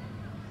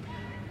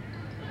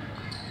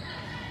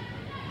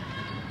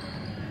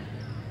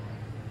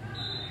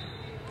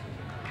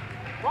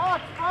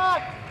 Box,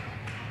 box!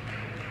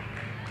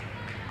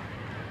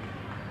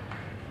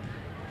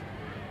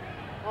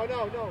 Oh,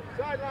 no.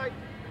 Sideline!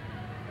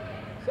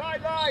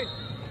 Sideline!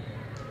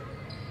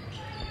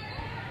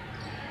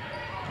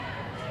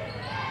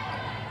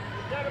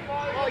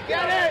 Oh,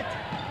 get it!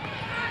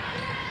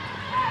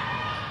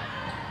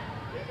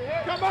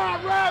 Come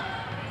on, ref!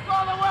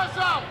 Blow the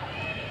whistle!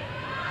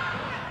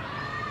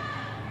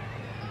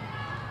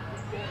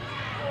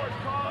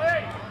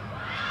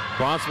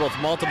 Barnstable with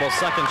multiple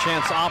second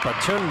chance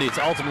opportunities,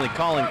 ultimately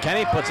calling.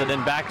 Kenny puts it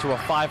in back to a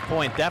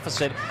 5-point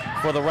deficit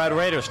for the Red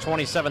Raiders.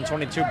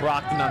 27-22,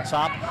 Brockton on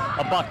top.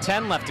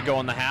 $1:10 left to go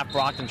in the half.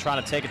 Brockton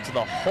trying to take it to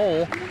the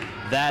hole.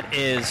 That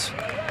is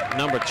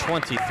number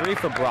 23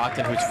 for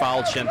Brockton, who's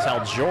fouled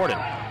Chantel Jordan.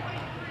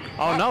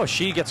 Oh no,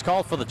 she gets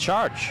called for the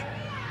charge.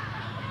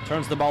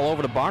 Turns the ball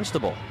over to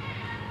Barnstable.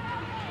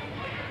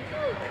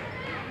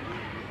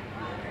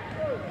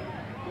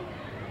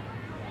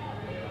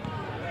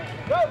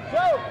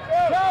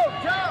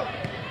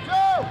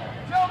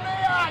 Joe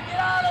Mia, get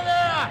out of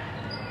there!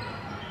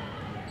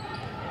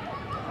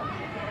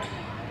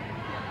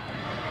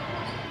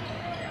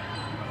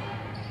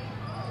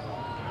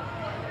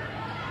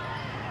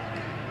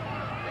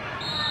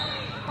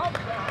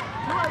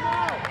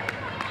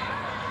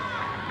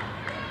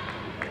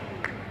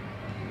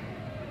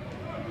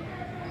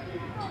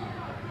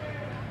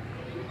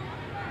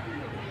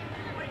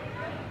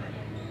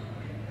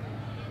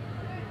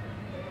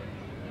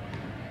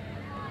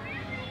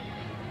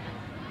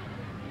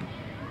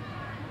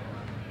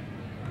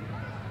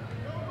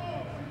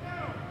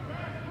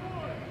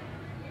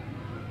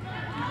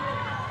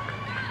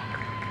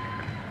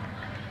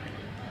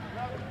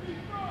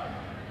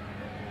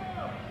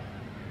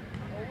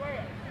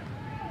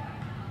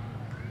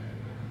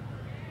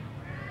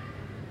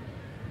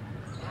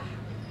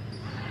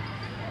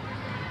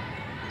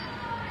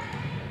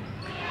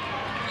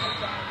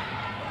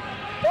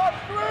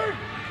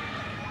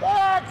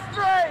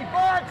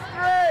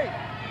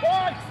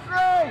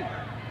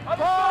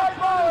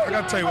 I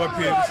gotta tell you what,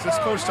 Peter, this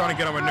coach starting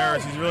to get on my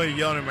nerves. He's really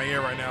yelling in my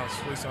ear right now.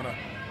 It's really starting to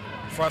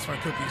frost my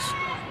cookies.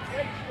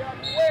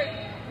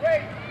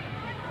 Wait.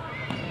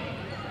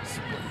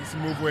 He's to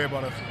move away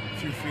about a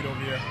few feet over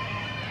here.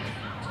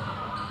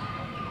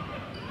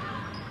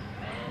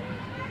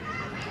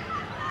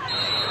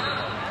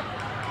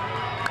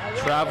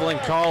 Traveling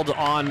called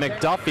on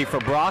McDuffie for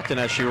Brockton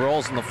as she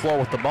rolls on the floor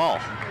with the ball.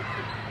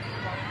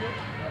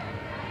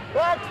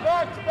 Box,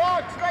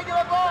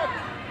 regular box!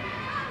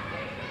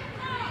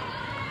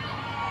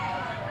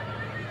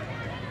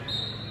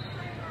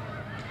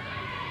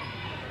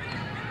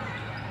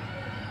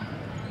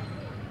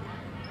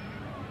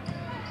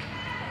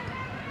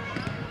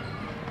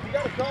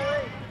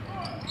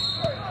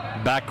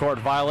 Backcourt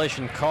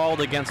violation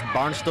called against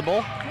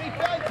Barnstable.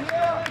 Defense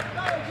here!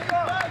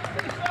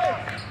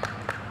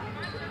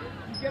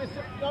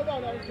 No,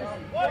 just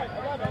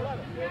 11.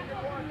 Here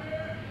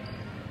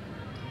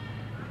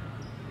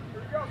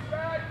we go,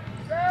 Sad,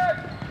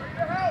 bring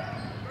your help!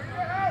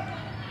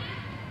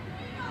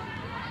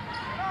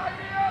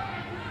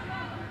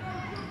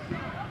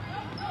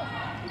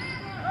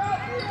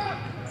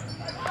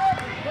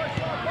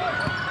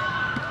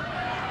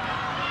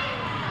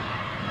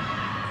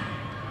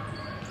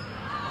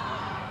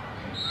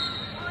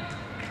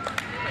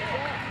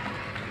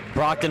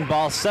 Brockton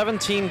ball,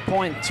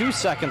 17.2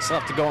 seconds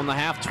left to go in the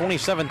half.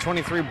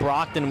 27-23,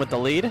 Brockton with the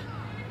lead.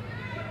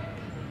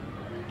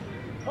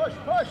 Push!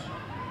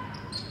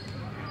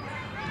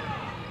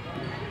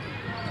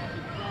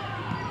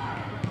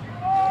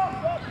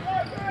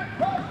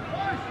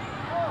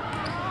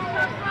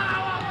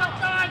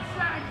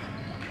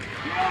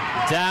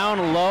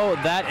 Down low,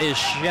 that is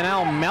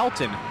Chanel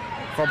Melton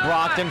for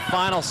Brockton.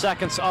 Final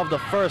seconds of the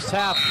first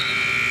half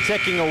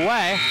ticking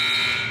away.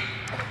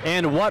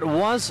 And what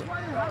once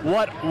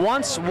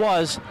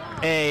was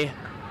a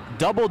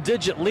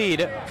double-digit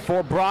lead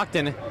for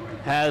Brockton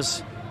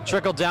has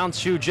trickled down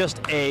to just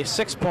a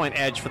 6-point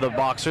edge for the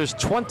Boxers,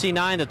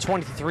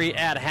 29-23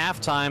 at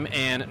halftime.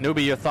 And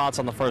Newbie, your thoughts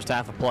on the first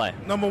half of play?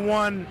 Number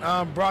one,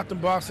 Brockton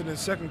Boxers in the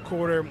second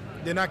quarter,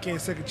 they're not getting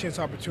second chance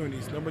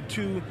opportunities. Number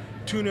two,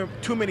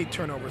 too many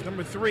turnovers.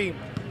 Number three,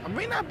 I'm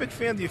really not a big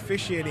fan of the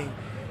officiating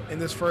in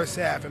this first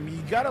half. I mean,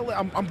 you got to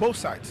on both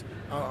sides.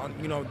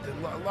 You know,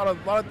 a lot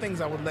of things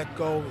I would let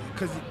go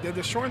because they're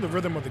destroying the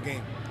rhythm of the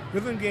game.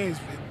 Rhythm games,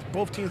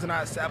 both teams are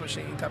not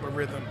establishing any type of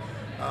rhythm.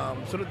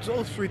 So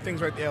those three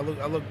things right there, I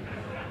look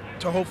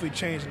to hopefully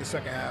change in the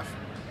second half.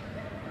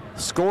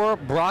 Score: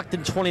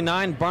 Brockton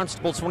 29,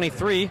 Barnstable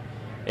 23.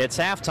 It's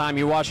halftime.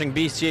 You're watching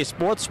BCA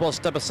Sports. We'll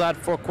step aside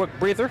for a quick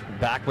breather.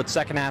 Back with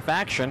second half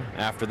action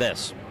after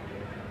this.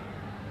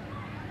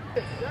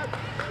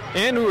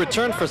 And we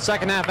return for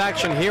second half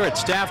action here at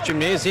Staff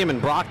Gymnasium in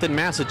Brockton,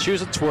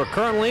 Massachusetts, where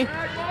currently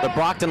the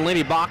Brockton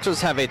Lady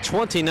Boxers have a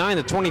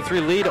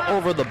 29-23 lead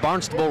over the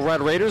Barnstable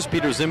Red Raiders.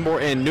 Peter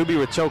Zimbor and Newbie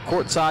Rateau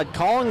courtside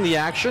calling the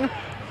action.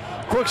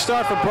 Quick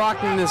start for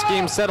Brockton in this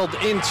game, settled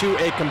into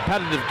a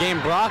competitive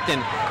game. Brockton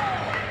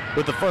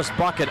with the first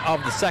bucket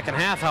of the second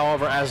half,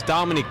 however, as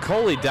Dominique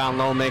Coley down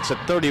low makes it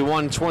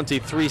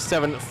 31-23,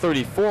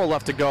 7:34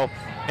 left to go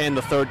in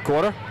the third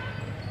quarter.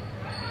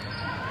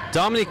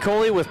 Dominique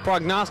Coley with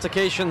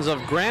prognostications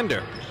of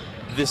grandeur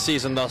this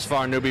season thus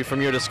far, Newbie, from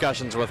your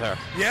discussions with her.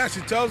 Yeah, she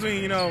tells me,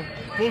 you know,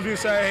 pulls me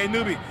aside, hey,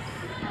 Newbie,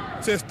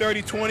 it says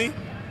 30-20.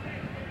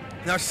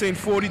 Now she's saying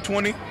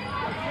 40-20.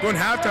 During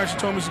halftime, she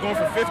told me she's going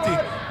for 50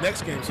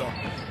 next game, so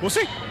we'll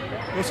see.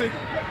 We'll see.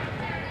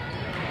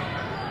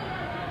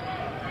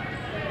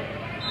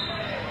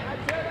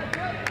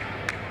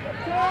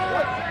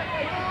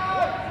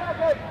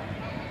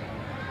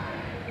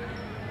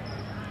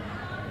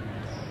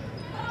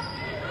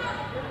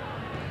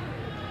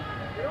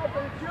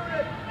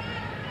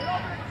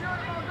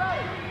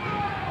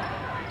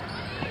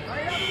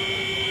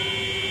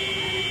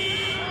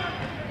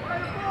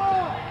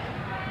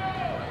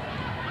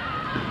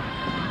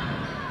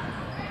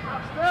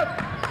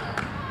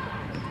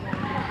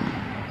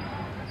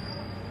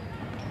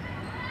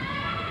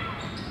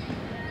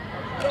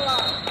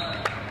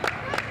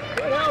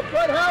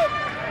 Good help.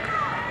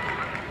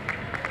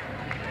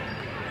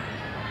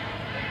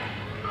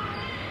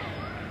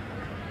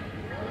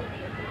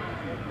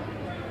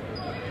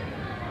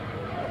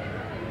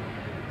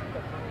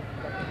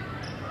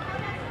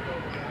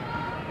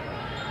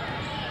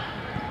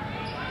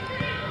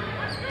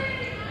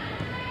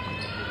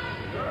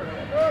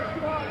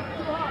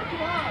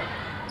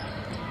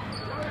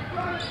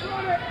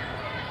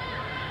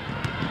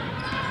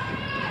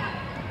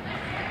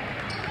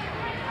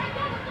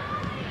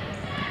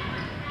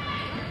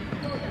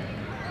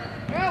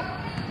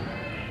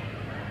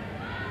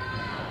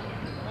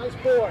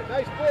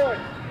 Nice board.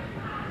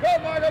 Go,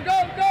 Margo,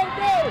 go, go,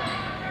 go!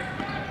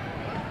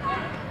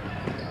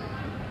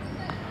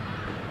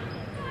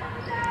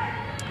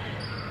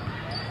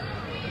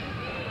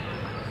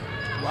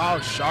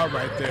 Wild shot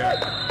right there.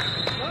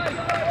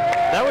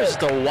 That was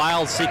just a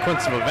wild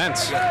sequence of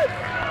events.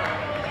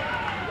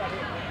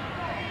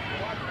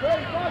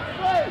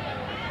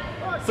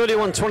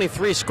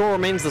 31-23, score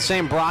remains the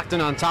same.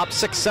 Brockton on top,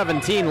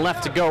 6:17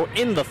 left to go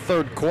in the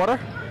third quarter.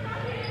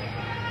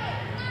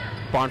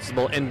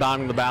 Barnstable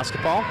inbounding the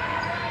basketball.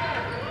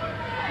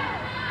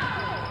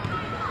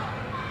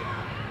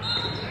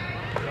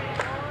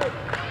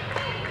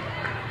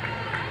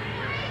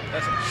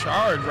 That's a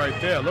charge right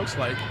there, looks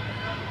like.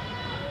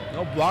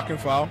 No blocking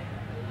foul.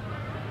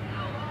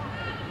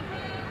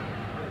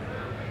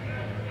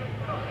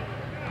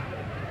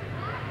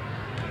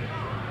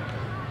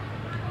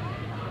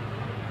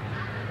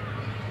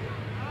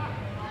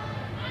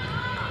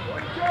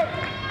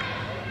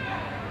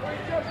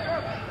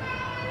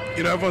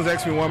 You know, everyone's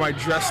asking me why am I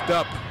dressed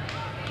up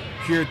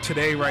here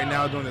today, right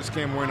now, during this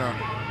game. We're in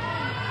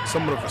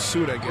somewhat of a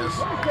suit, I guess.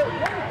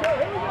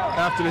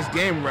 After this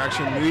game, we're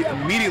actually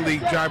immediately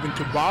driving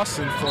to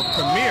Boston for a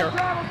premiere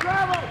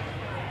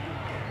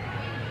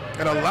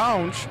at a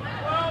lounge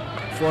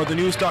for the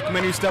news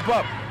documentary Step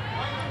Up.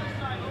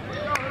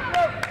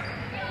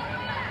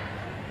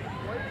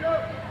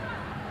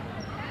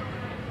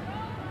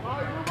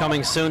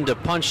 Coming soon to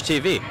Punch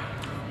TV.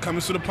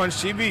 Coming soon to Punch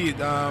TV.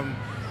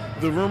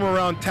 The rumor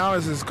around town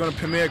is it's going to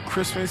premiere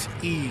Christmas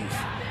Eve.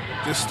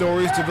 The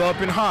story is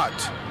developing hot. ...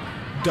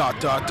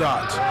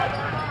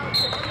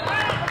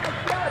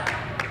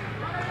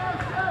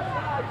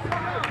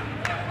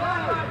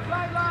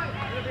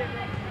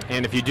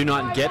 And if you do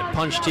not get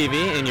Punch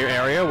TV in your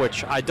area,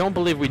 which I don't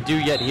believe we do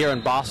yet here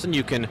in Boston,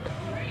 you can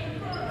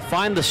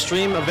find the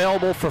stream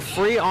available for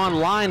free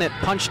online at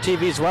Punch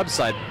TV's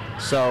website.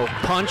 So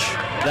punch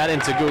that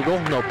into Google,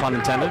 no pun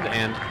intended,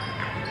 and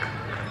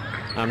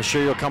I'm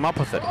sure you'll come up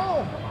with it.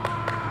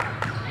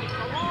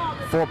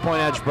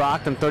 4-point edge,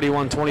 Brockton,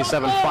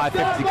 31-27,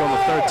 5:50 to go in the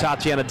third.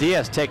 Tatiana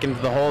Diaz taking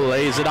to the hole,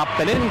 lays it up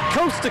and in,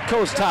 coast to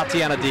coast,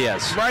 Tatiana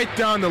Diaz. Right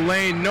down the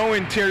lane, no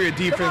interior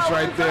defense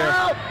right there.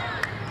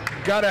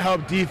 Gotta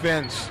help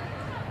defense.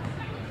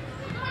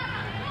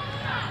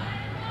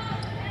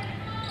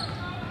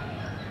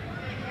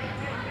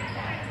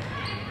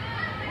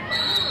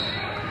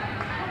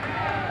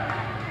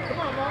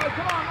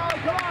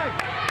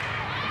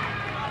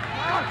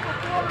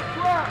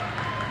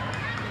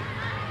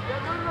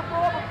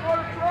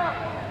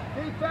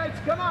 Defense,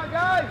 come on,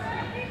 guys!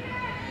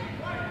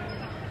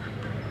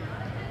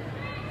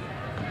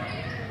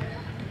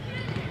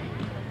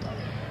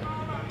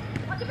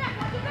 Watch it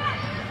back, watch it back!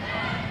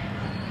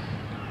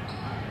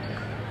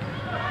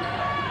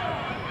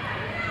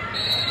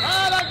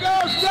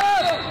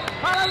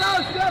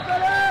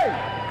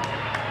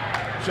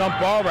 Jump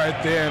ball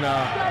right there, and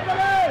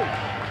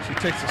she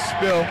takes a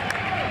spill.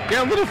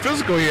 Yeah, a little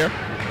physical here.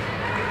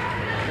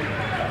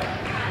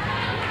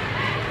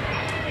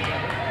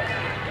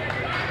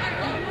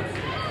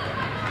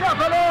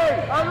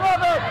 I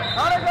love it!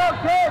 How'd it go,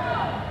 kid?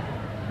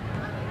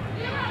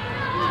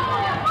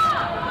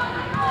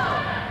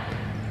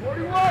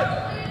 41!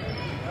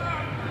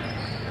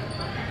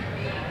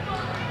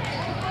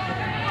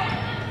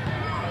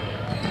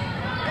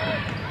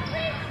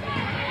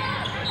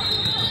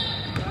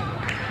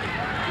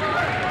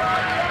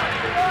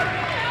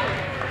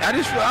 I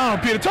don't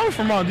know, Peter, tell me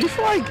from on. Do you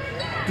feel like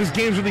this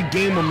game's really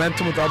gained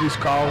momentum with all these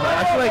calls?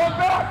 I feel like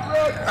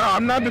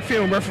I'm not a big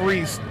fan when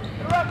referees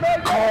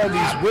call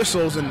these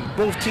whistles and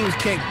both teams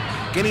can't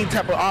get any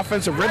type of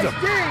offensive rhythm.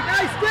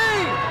 Nice D!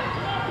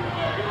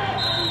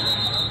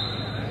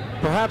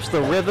 Perhaps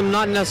the rhythm,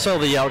 not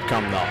necessarily the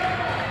outcome, though.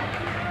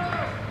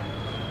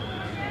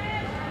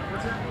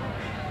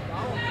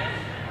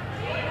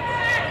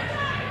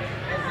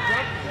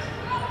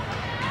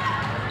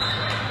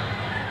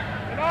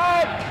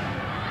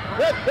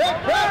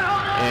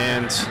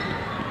 And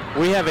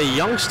we have a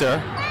youngster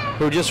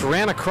who just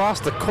ran across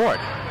the court.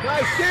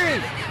 Nice D!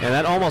 And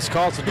that almost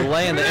caused a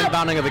delay in the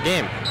inbounding of the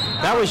game.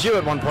 That was you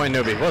at one point,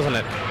 Newbie, wasn't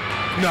it?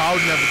 No, I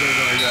was never going to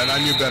do like that. I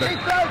knew better.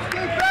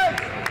 Defense!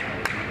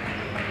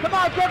 Come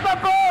on, get the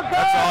ball,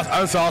 guys!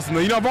 That's awesome.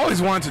 You know, I've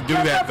always wanted to do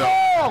that,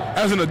 though.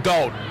 As an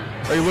adult.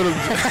 Like, little,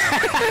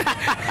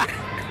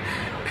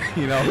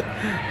 you know,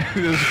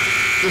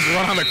 just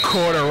run on the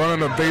court or run on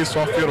the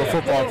baseball field or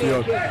football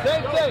field.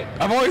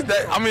 I've always,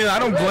 I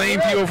don't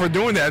blame people for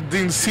doing that. It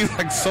didn't seem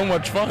like so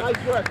much fun.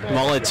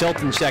 Molly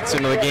Tilton checks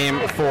into the game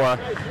for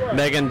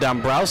Megan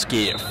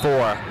Dombrowski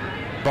for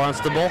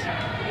Barnstable.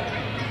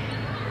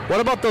 What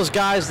about those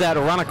guys that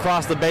run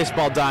across the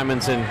baseball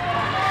diamonds and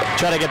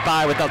try to get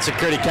by without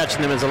security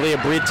catching them as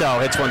Aaliyah Brito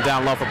hits one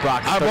down low for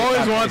Brockton? I've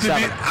always wanted to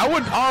be, I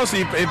would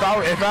honestly, if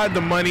I had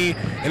the money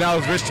and I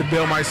was rich to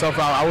bail myself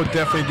out, I would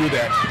definitely do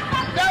that.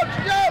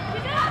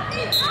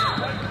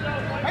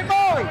 Hey,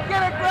 Molly,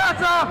 get it,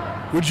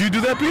 Grasshopper! Would you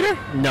do that, Peter?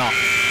 No.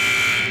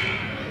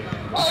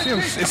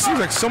 It seems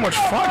like so much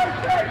fun.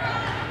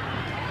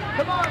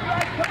 Come on,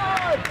 guys, come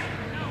on!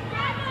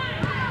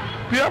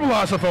 Peter, I have a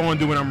lot of stuff I want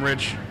to do when I'm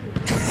rich.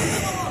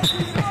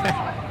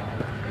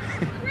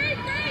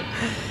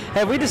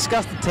 Have we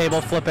discussed the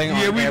table flipping?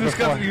 Yeah, we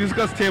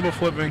discussed table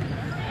flipping.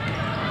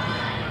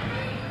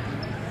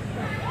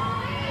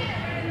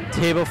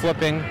 Table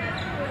flipping,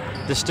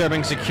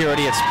 disturbing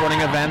security at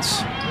sporting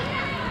events,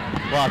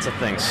 lots of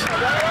things.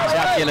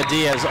 Tatiana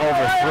Diaz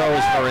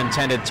overthrows her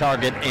intended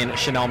target in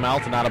Chanel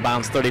Melton, out of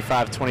bounds,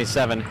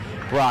 35-27.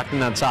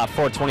 Brockton on top,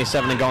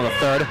 4:27 to go in the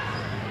third.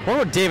 What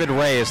what David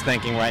Ray is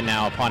thinking right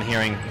now upon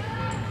hearing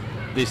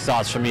these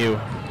thoughts from you,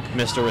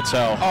 Mr.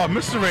 Ritteau? Oh,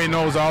 Mr. Ray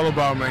knows all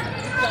about me.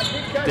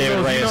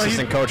 David Ray,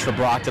 assistant coach for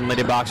Brockton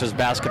Lady Boxers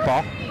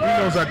basketball. He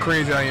knows how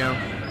crazy I am.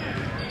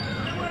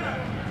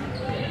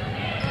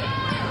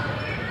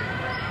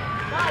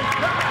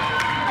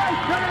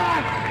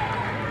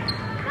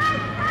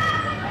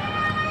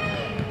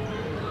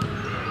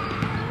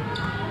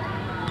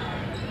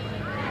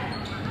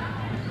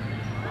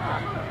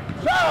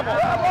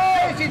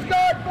 She's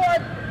good,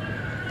 bud!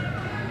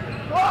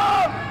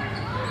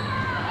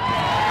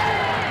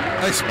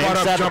 Nice spot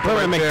up jumper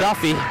right there.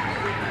 McDuffie.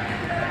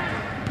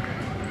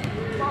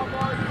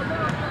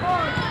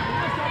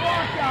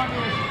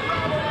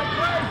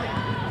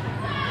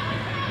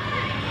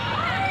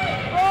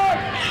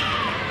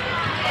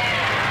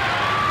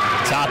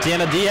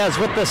 Tatiana Diaz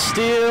with the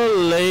steal,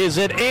 lays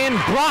it in.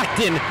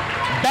 Brockton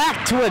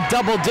back to a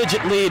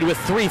double-digit lead with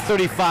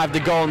 3:35 to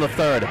go in the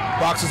third.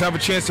 Boxers have a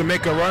chance to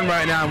make a run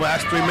right now in the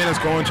last 3 minutes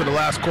going to the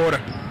last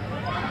quarter.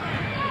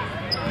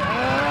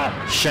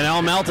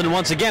 Chanel Melton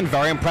once again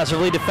very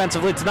impressively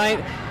defensively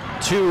tonight.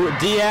 To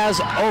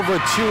Diaz, over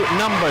to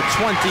number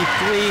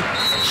 23,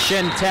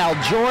 Chantal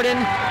Jordan.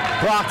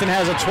 Brockton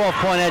has a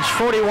 12-point edge,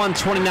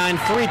 41-29,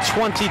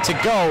 3:20 to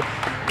go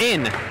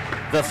in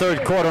the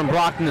third quarter, and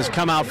Brockton has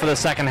come out for the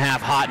second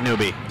half hot,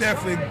 Newbie.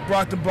 Definitely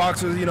brought the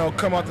Boxers,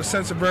 come out the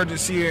sense of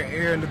urgency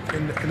here in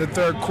the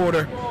third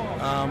quarter.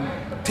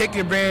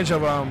 Taking advantage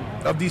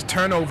of these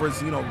turnovers,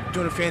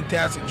 doing a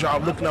fantastic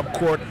job looking up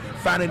court,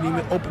 finding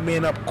an open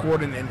man up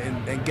court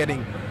and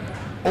getting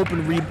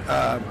open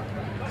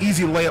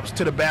easy layups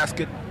to the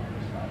basket.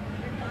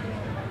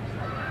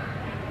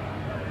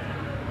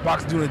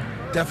 Brock's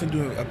definitely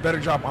doing a better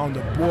job on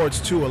the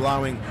boards too,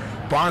 allowing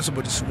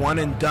Barnstable just one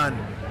and done,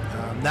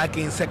 not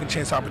getting second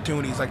chance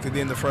opportunities like they did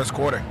in the first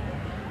quarter.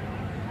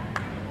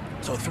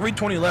 So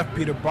 3:20 left,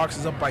 Peter. Brock's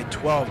is up by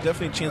 12.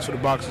 Definitely a chance for the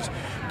Boxers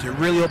to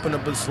really open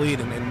up this lead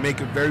and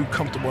make it very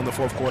comfortable in the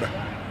fourth quarter.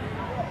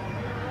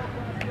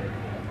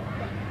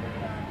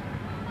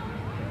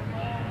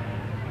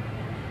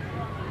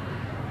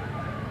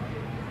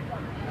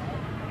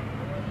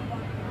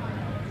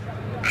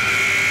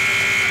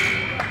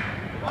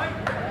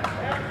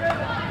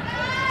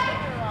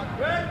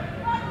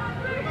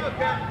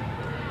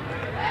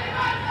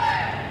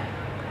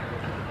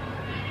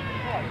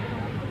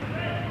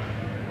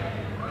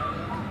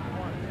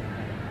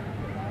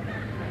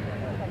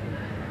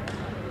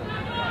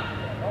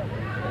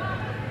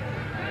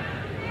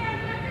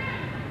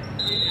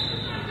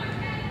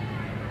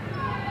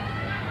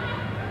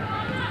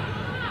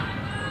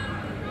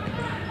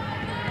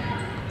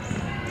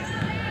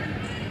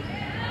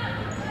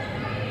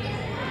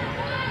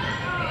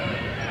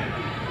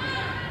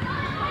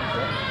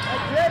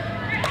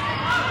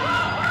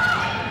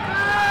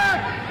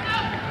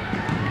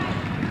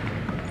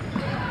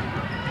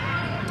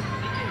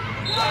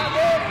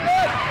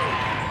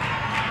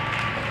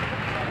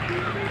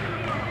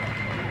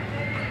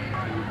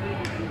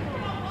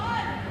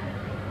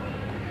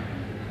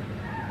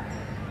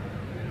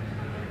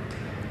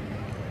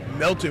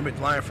 Melton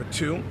McLean for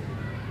two.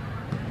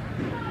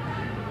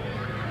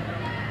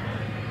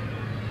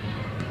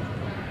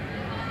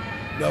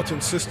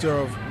 Melton, sister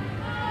of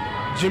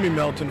Jimmy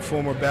Melton,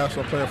 former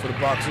basketball player for the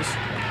Boxers.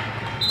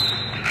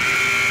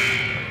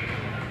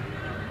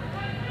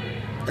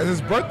 And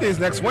his birthday is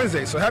next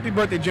Wednesday, so happy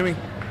birthday, Jimmy.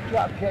 Good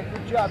job, kid.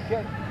 Good job,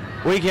 kid.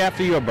 Week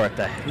after your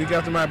birthday. Week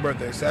after my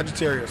birthday,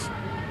 Sagittarius.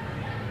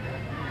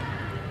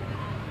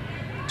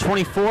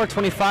 24,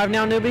 25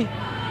 now, newbie?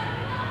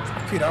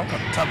 Peter, I'm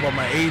going to talk about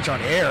my age on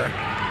air.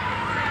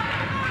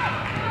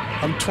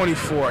 I'm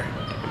 24.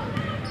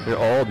 You're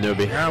old,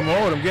 newbie. Yeah, I'm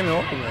old. I'm getting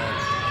old, man.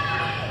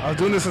 I was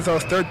doing this since I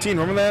was 13.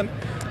 Remember that?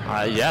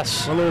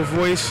 Yes. My little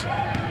voice.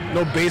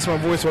 No bass in my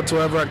voice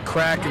whatsoever. I'd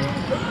crack and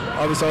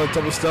all this other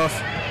type of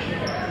stuff.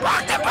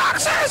 Brockton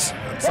Boxers!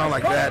 It sound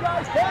like that.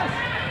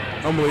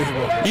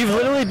 Unbelievable. You've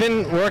literally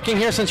been working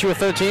here since you were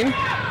 13?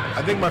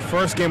 I think my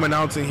first game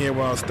announcing here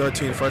when I was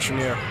 13, freshman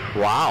year.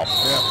 Wow.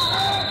 Yeah.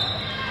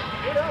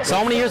 So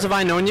how many years have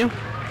I known you?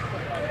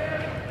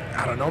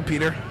 I don't know,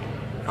 Peter.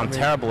 I'm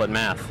terrible at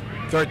math.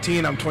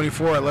 13, I'm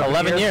 24,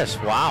 11 years.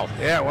 Wow.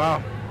 Yeah,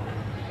 wow.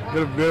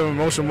 Bit of an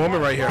emotional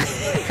moment right here.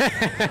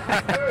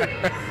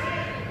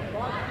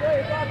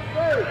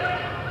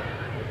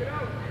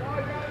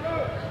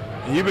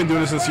 You've been doing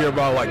this since you're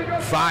about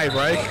like 5,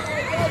 right?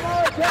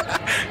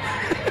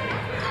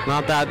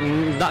 Not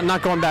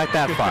going back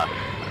that far.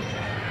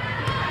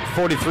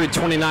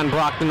 43-29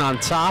 Brockton on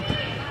top.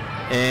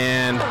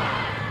 And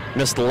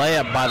missed the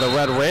layup by the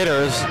Red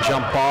Raiders.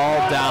 Jump ball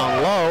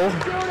down low.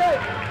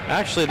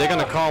 Actually, they're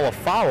going to call a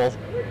foul.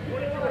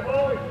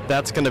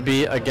 That's going to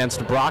be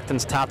against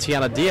Brockton's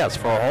Tatiana Diaz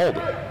for a hold.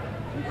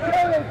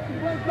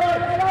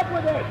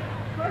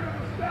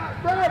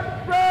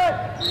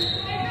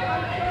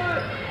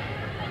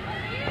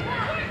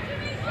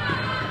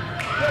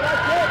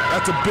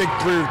 That's a big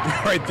three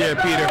right there,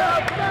 Peter.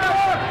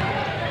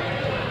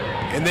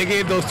 And they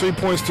gave those 3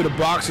 points to the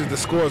Boxers. The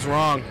score is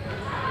wrong.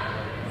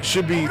 It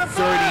should be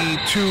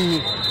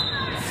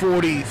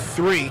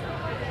 32-43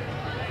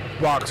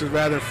 Boxers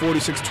rather than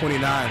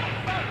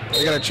 46-29.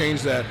 They got to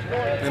change that,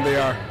 and they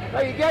are.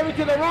 Hey, you gave it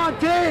to the wrong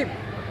team,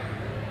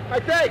 I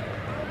think.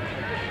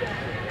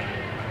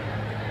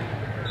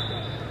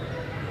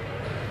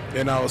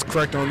 And I was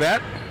correct on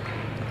that.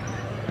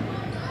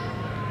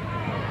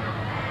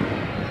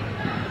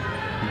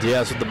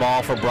 Diaz with the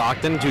ball for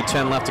Brockton.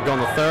 2:10 left to go in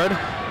the third.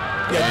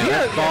 Yeah, and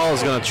that ball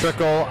is going to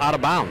trickle out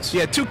of bounds.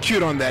 Yeah, too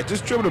cute on that.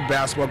 Just dribble the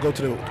basketball, go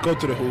to the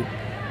hoop.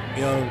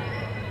 You know,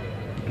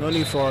 no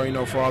need for all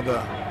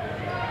the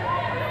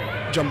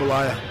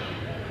jambalaya.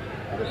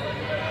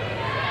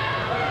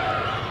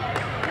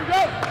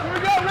 Here we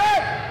go,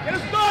 Red! Get a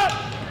stop!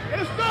 Get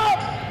a stop!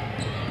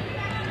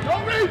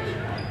 Don't reach!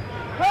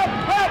 Help!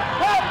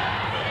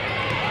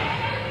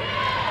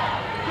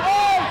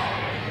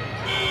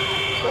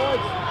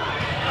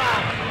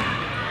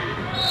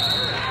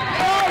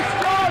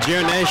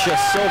 Giornacia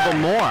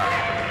Silva-Moore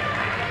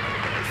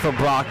for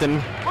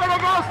Brockton.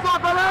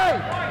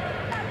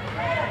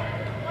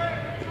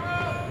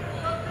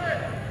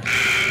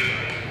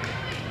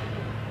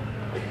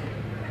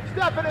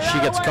 She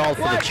gets called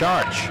for the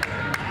charge.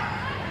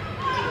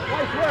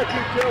 Nice work,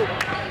 you two.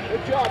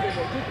 Good job, Good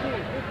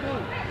team.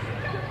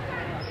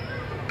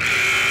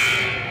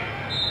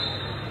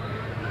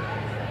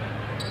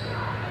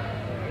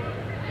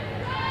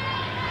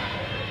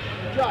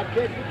 Good job,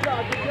 kid. Good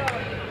job.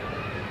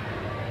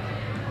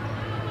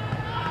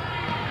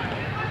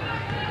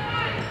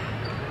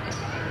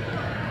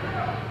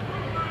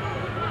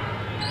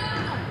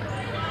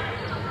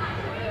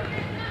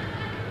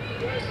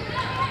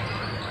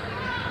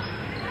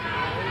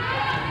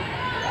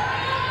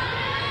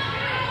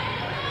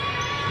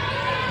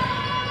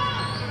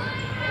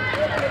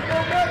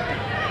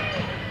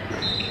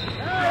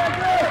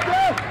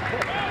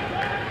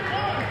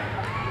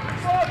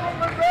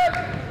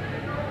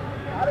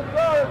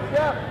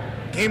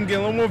 Game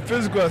getting a little more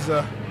physical as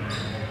the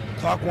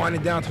clock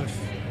winding down to the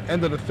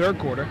end of the third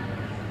quarter.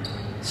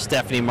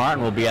 Stephanie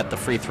Martin will be at the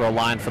free throw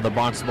line for the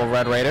Barnstable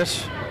Red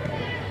Raiders.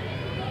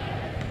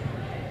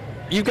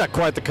 You've got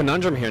quite the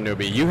conundrum here,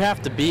 newbie. You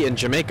have to be in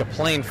Jamaica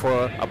Plain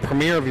for a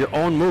premiere of your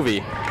own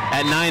movie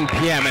at 9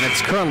 p.m. and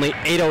it's currently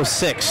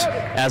 8:06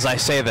 as I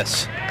say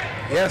this.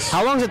 Yes.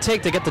 How long does it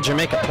take to get to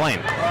Jamaica Plain?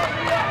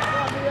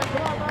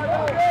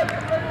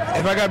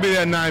 If I gotta be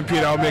there at 9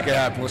 p.m., I'll make it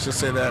happen. Let's just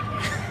say that.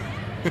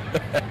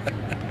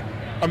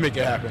 I'll make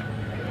it happen.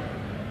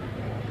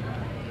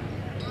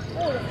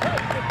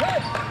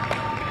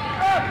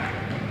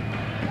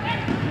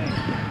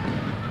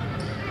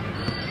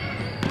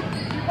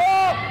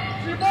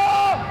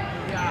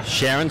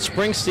 Sharon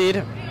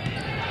Springsteed.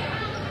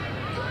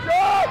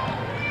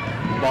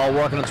 Ball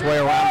working its way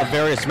around the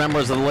various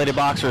members of the Lady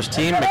Boxers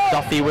team.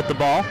 McDuffie with the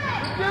ball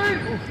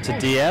to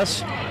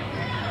Diaz.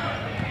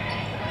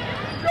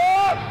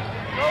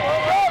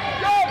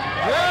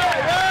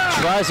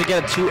 Tries to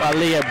get it to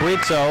Aliyah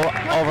Brito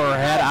over her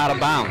head, out of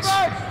bounds.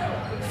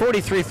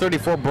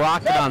 43-34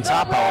 Brockton on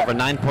top, however,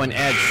 9-point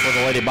edge for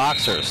the Lady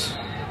Boxers.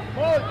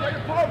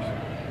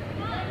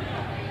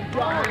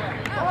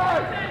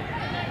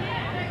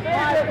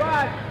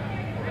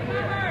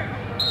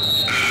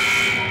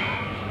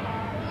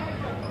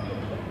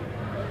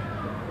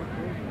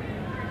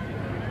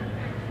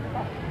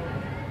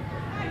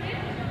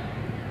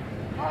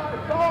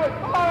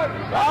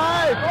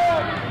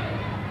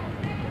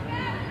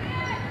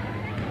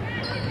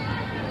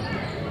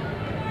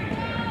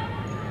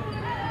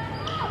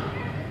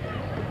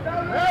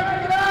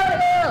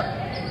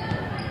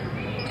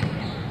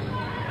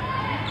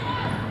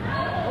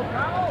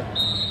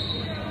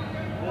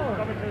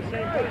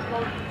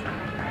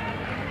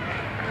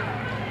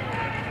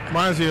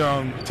 Reminds me,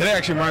 today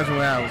actually reminds me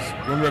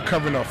when we were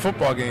covering a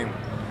football game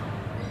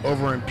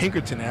over in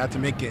Pinkerton. I had to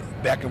make it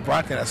back in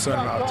Brockton at a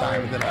certain amount of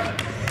time, and then I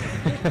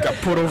got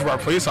pulled over by a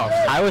police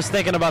officer. I was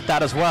thinking about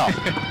that as well.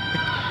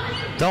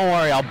 Don't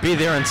worry, I'll be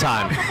there in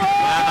time.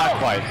 Not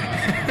quite.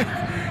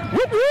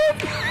 Whoop,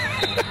 whoop.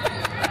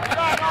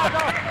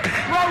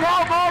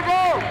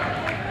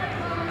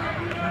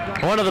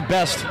 One of the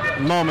best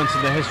moments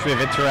in the history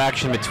of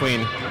interaction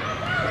between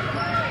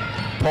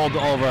pulled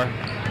over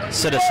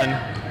citizen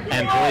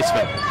and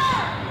policeman.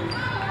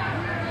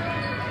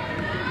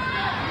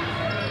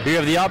 You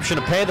have the option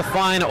to pay the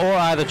fine or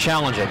either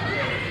challenge it.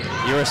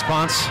 Your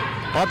response?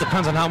 Well, it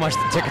depends on how much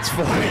the ticket's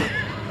for.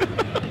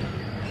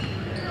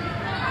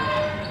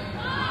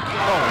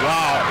 Oh,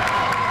 wow.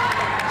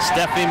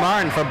 Stephanie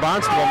Martin for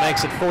Barnstable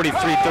makes it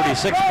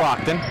 43-36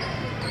 Brockton.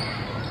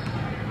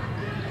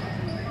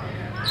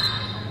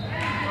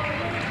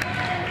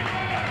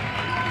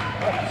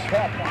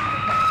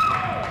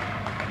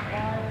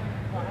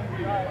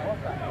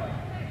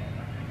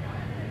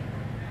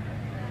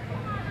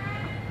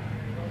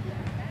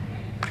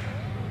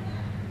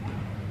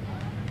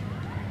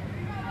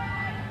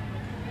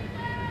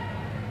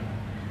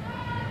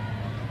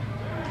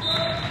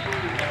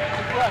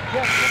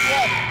 Yes,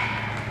 yes.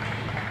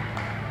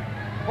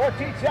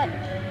 14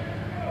 seconds.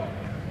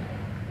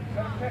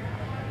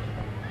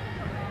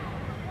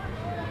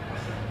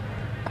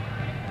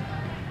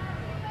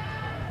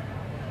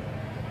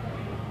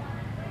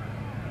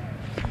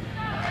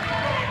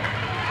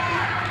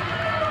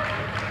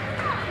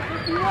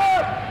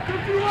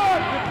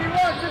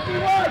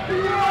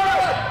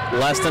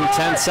 Less than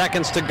 10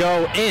 seconds to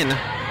go in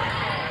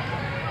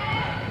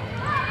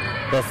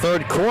the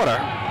third quarter.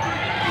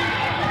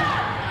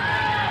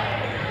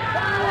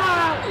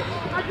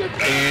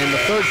 And the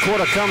third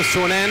quarter comes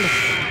to an end.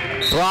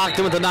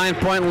 Brockton with a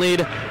 9-point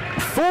lead.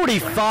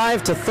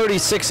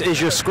 45-36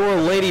 is your score.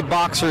 Lady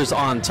Boxers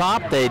on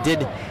top. They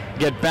did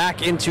get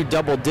back into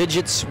double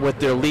digits with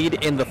their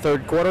lead in the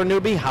third quarter,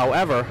 newbie.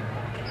 However,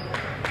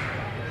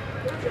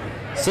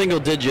 single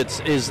digits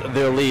is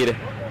their lead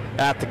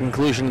at the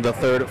conclusion of the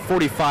third.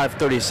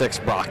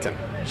 45-36 Brockton.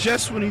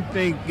 Just when you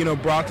think,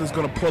 Brockton's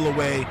going to pull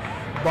away,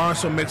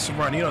 Barnstable makes a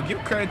run.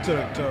 Give credit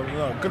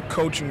to good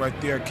coaching right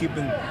there,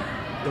 keeping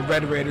the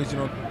Red Raiders,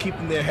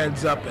 keeping their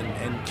heads up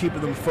and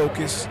keeping them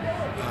focused.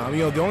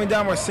 They're only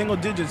down by single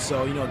digits,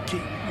 so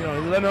keep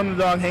let the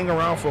underdog hang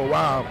around for a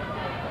while.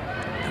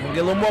 And we'll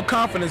get a little more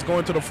confidence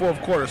going to the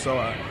fourth quarter. So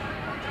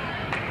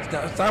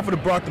it's time for the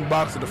Brockton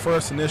Boxers. The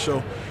first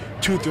initial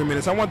 2-3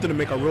 minutes. I want them to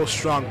make a real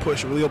strong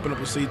push, really open up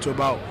the lead to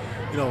about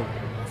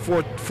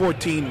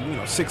 14,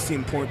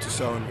 16 points or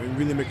so, and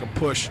really make a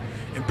push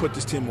and put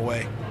this team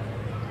away.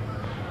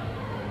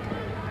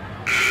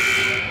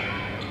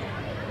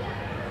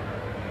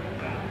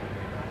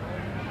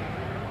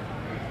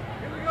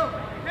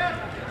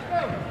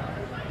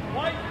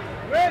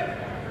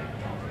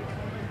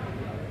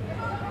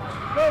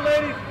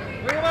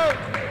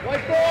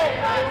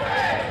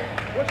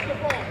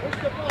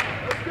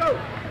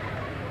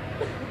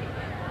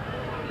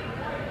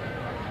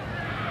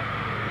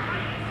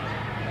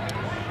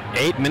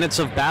 8 minutes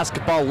of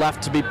basketball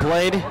left to be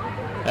played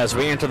as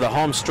we enter the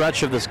home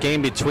stretch of this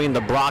game between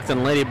the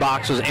Brockton Lady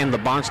Boxers and the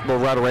Barnstable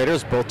Red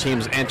Raiders. Both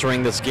teams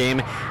entering this game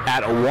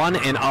at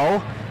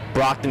 1-0.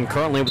 Brockton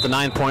currently with a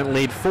 9-point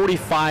lead,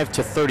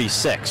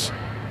 45-36.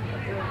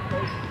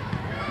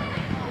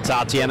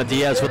 Tatiana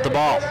Diaz with the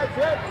ball.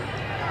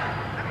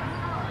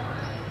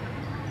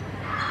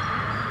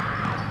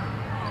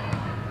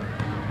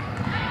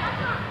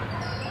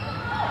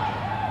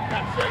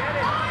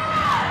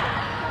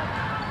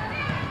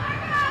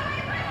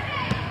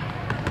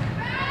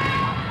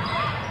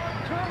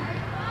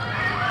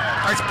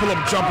 Nice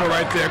pull-up jumper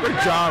right there. Good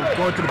job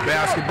going to the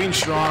basket, being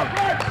strong.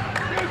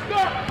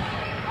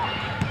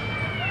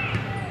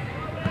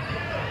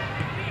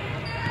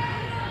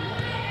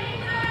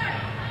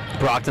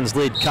 Brockton's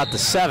lead cut to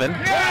 7.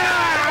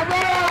 Yeah,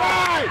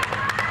 right.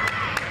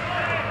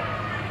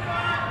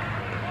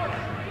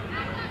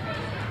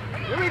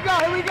 Here we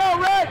go,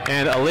 Red.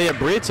 And Aaliyah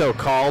Brito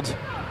called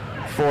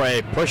for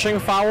a pushing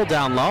foul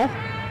down low.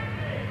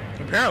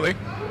 Apparently.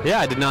 Yeah,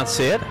 I did not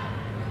see it.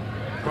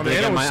 On But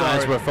again, my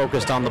eyes were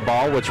focused on the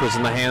ball, which was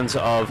in the hands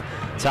of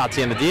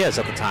Tatiana Diaz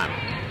at the time.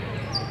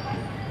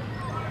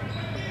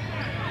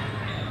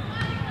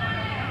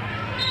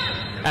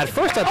 At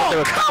first, I thought they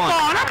were calling.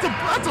 Come on,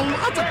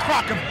 that's a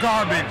crock of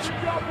garbage.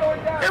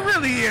 It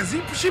really is.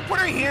 She put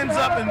her hands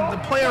up, and the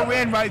player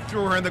ran right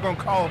through her, and they're going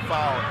to call a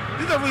foul.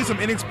 These are really some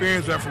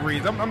inexperienced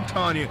referees. I'm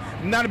telling you,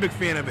 I'm not a big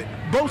fan of it.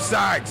 Both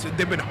sides,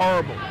 they've been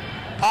horrible,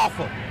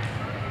 awful,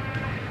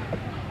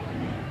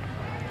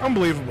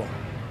 unbelievable.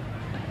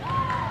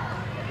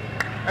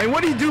 And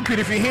what do you do, Pete,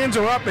 if your hands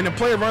are up and the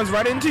player runs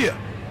right into you?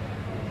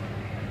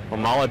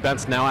 Well, Molly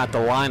Bent's now at the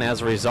line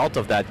as a result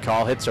of that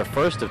call. Hits her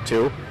first of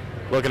 2.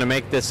 Looking to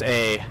make this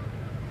a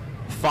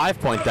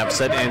 5-point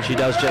deficit, and she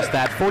does just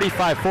that.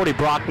 45-40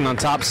 Brockton on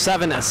top,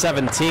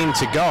 7:17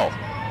 to go.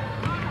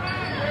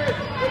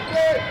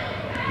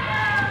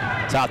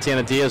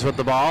 Tatiana Diaz with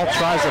the ball,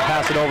 tries to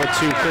pass it over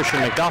to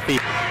Christian McDuffie,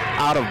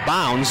 out of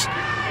bounds.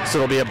 So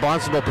it'll be a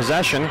Barnstable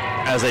possession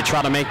as they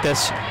try to make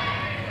this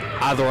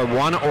either a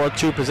 1 or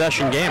 2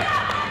 possession game.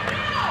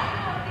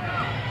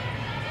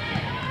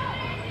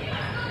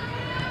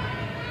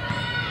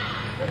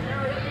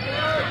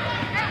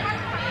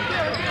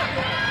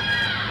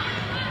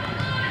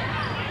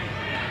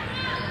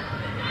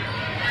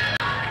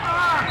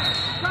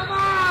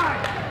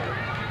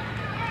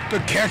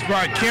 Good catch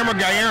by camera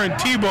guy Aaron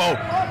Tebow.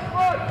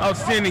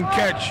 Outstanding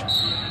catch.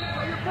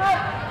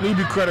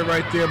 Newbie credit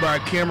right there by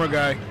camera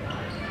guy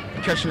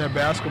catching that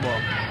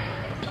basketball.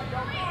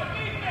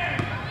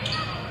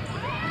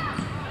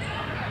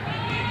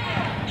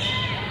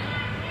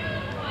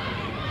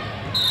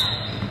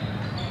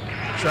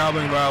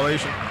 Traveling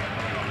violation.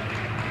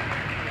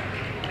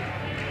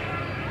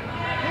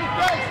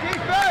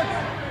 Defense.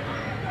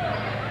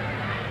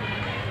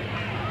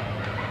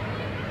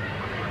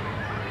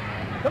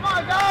 Come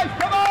on, guys,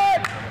 come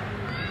on!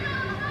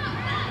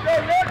 Go,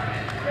 Rick!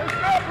 Let's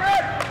go,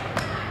 Rick!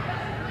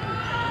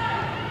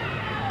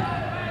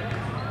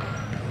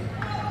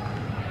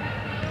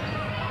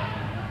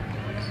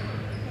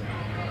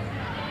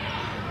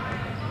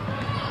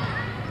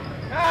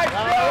 Nice,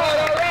 all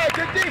right,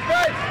 good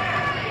defense!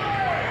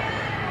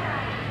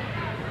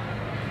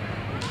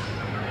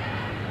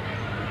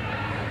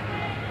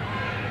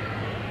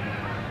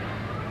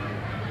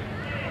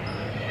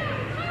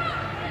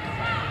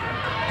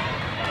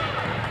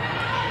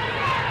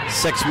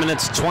 Six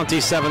minutes,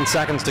 27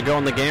 seconds to go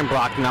in the game.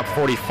 Brockton up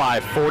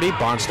 45-40.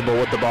 Barnstable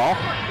with the ball.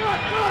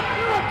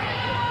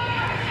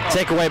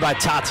 Takeaway by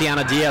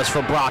Tatiana Diaz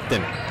for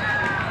Brockton.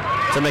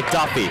 To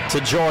McDuffie,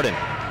 to Jordan,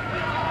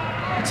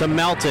 to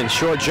Melton.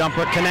 Short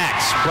jumper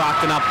connects.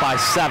 Brockton up by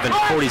 7,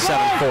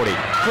 47-40.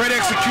 Great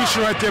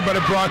execution right there by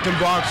the Brockton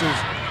Boxers.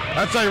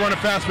 That's how you run a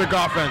fast break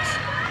offense.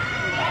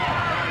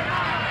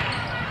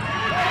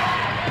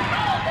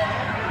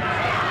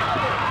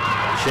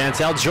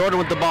 Chantel Jordan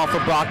with the ball for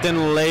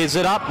Brockton, lays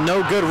it up,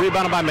 no good,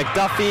 rebounded by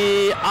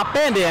McDuffie, up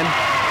and in.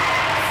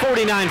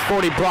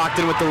 49-40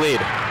 Brockton with the lead.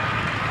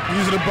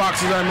 These are the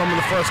Boxers I remember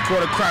the first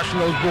quarter crashing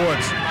those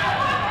boards.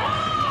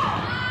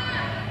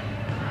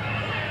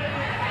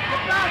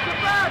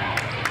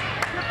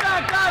 Get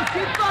back, guys,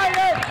 keep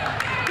fighting!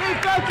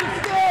 Defense is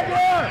stand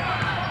here!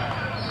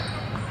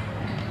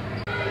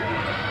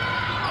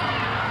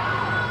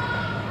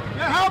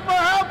 Yeah, help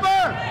her!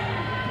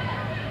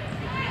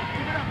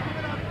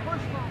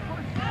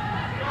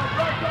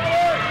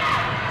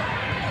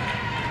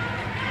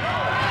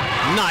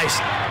 Nice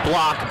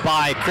block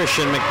by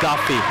Christian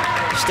McDuffie.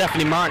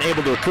 Stephanie Martin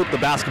able to recoup the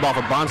basketball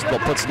for Barnstable,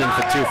 puts it in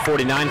for 2,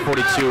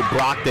 49-42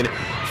 Brockton.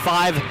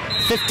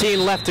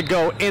 5:15 left to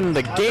go in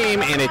the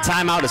game, and a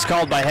timeout is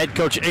called by head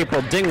coach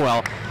April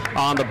Dingwell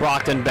on the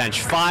Brockton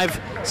bench.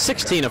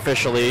 5:16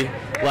 officially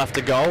left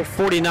to go.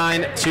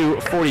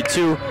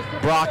 49-42.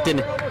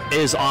 Brockton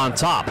is on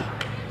top.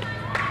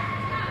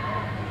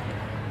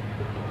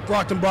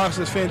 Brockton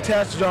Boxers,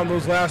 fantastic job on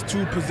those last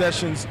 2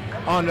 possessions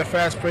on the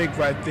fast break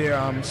right there.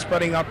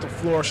 Spreading out the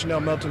floor. Chanel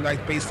Melton, nice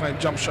baseline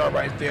jump shot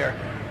right there.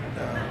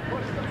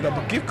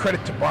 but give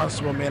credit to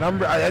Barnstable, man.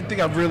 I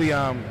think I've really,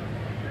 I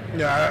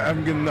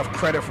haven't given enough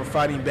credit for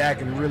fighting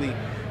back and really,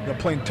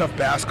 playing tough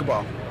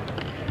basketball.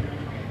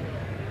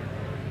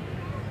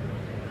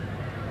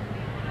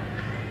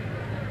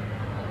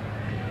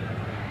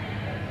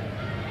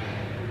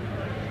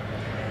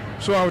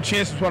 So our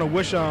chances want to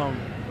wish, I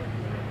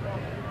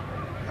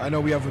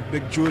know we have a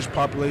big Jewish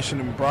population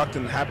in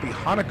Brockton. Happy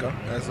Hanukkah,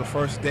 as the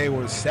first day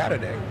was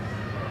Saturday.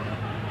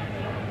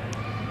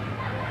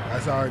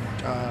 As our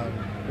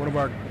one of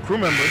our crew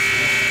members,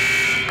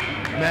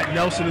 Matt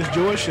Nelson, is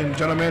Jewish, and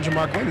General Manager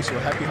Mark Lindy. So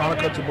happy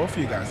Hanukkah to both of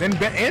you guys, and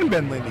Ben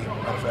Lindy,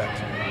 matter of fact.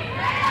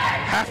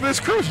 Half of this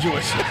crew is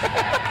Jewish.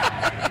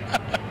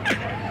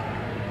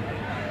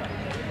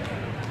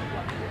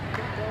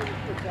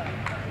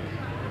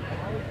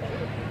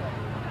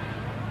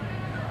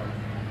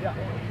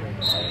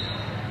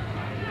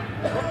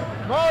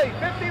 Molly,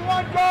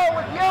 51 goal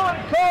with you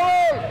and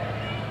Cole.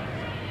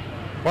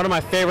 One of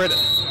my favorite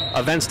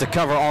events to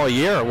cover all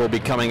year will be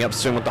coming up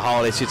soon with the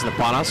holiday season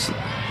upon us.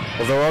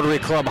 With the Rotary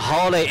Club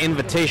Holiday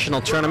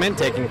Invitational Tournament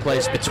taking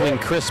place between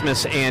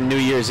Christmas and New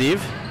Year's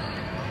Eve.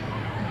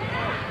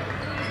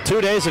 2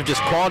 days of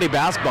just quality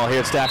basketball here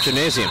at Staff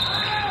Gymnasium.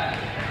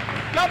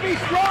 Now be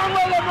strong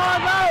with him,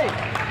 Monday.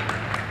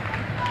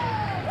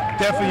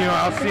 Definitely,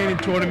 outstanding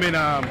tournament.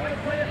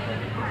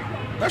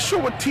 Not sure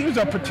what teams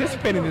are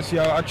participating this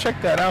year. I'll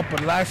check that out.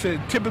 But last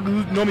year,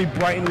 typically, normally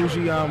Brighton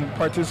usually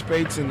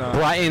participates in.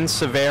 Brighton,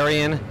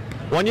 Severian.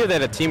 One year they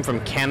had a team from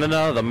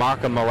Canada, the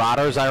Markham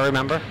Marauders, I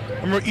remember.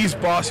 I remember East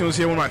Boston was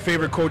here. One of my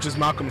favorite coaches,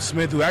 Malcolm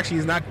Smith, who actually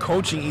is not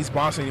coaching East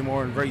Boston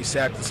anymore, and very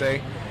sad to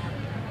say.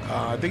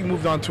 I think he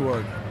moved on to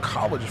a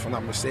college, if I'm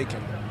not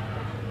mistaken.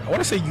 I want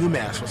to say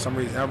UMass for some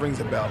reason. That rings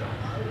a bell.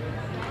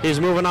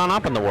 He's moving on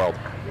up in the world.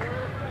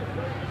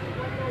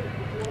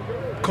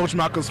 Coach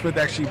Malcolm Smith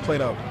actually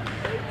played a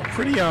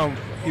pretty a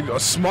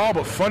small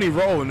but funny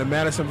role in the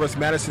Madison vs.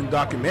 Madison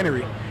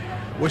documentary,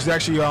 which is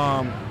actually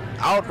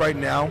out right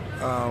now.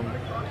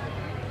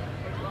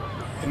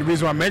 And the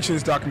reason why I mention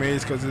this documentary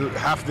is because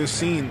half of the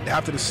scene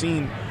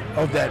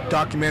of that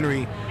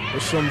documentary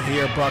was filmed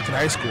here at Brockton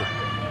High School.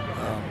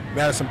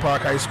 Madison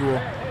Park High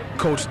School,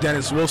 Coach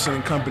Dennis Wilson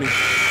and company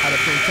had a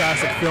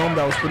fantastic film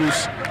that was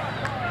produced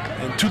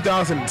in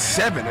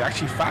 2007,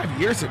 actually 5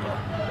 years ago.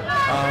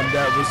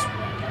 That was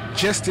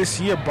just this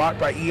year bought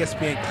by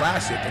ESPN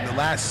Classic, and the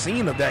last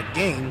scene of that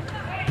game,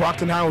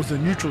 Brockton High was the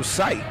neutral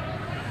site.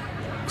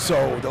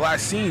 So the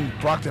last scene,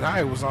 Brockton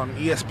High was on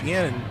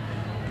ESPN,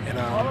 and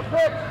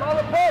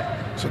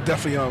so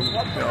definitely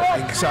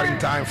an exciting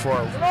time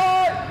for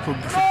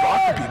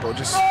Brockton people,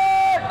 just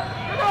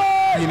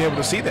being able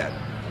to see that.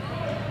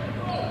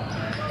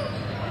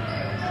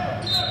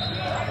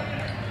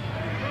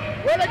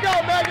 Way to go,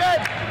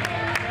 Megan!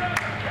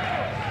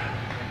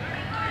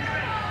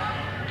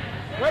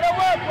 Way to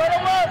work, way to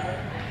work!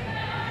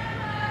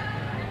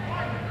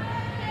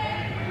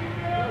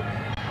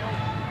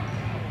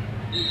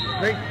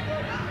 Great.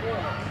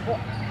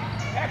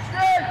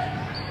 Extra!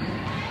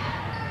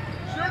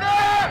 Shoot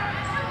it!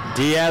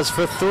 Diaz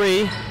for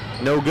three,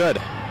 no good.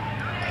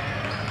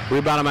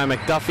 Rebounded by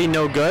McDuffie,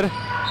 no good.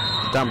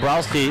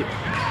 Dombrowski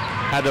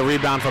had the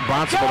rebound for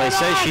Barnstable. They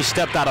say she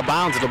stepped out of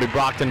bounds. It'll be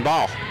Brockton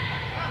ball.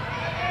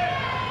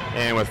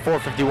 And with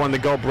 4:51 to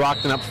go,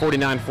 Brockton up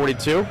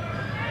 49-42.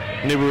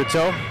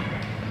 Niburuto.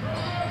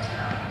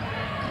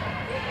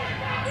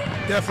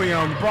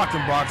 Definitely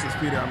Brockton boxes,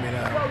 Peter. I mean,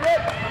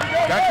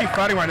 gotta keep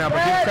fighting right now,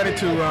 but give credit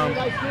to the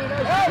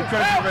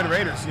Red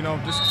Raiders.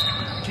 Just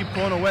keep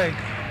pulling away.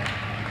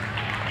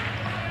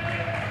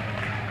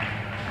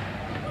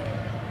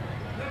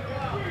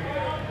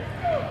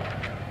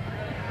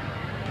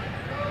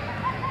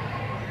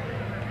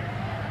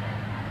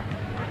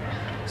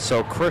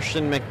 So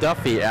Christian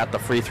McDuffie at the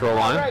free throw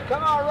line. All right,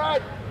 come on,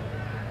 Red.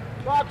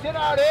 Box it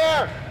out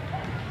here.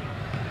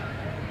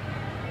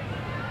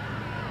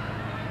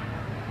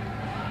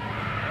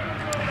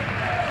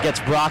 Gets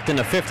Brockton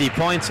to 50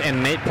 points and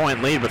an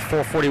 8-point lead with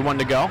 4:41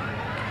 to go.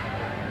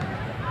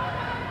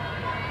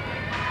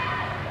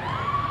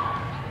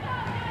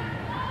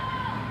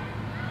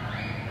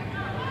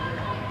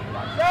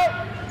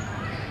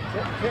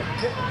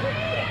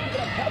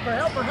 Help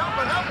her.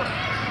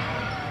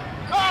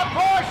 Come on,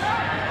 push.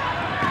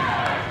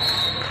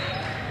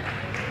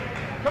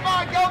 Come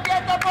on, go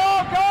get the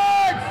ball,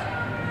 guys.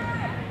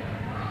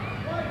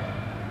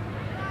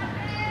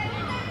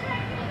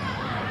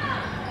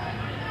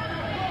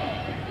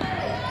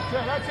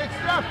 That's it,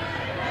 stuff.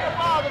 Be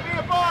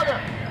a bother.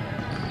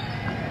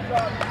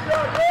 Good.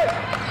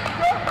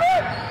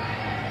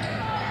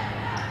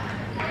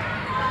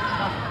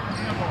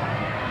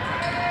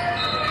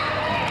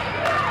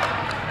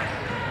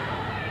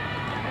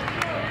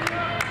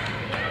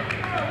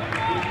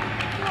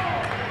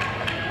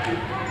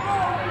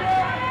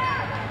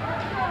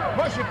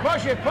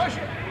 Push it.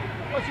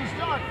 What's he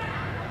start?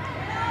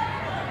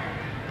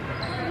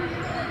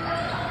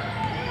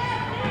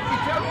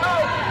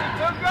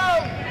 Two go.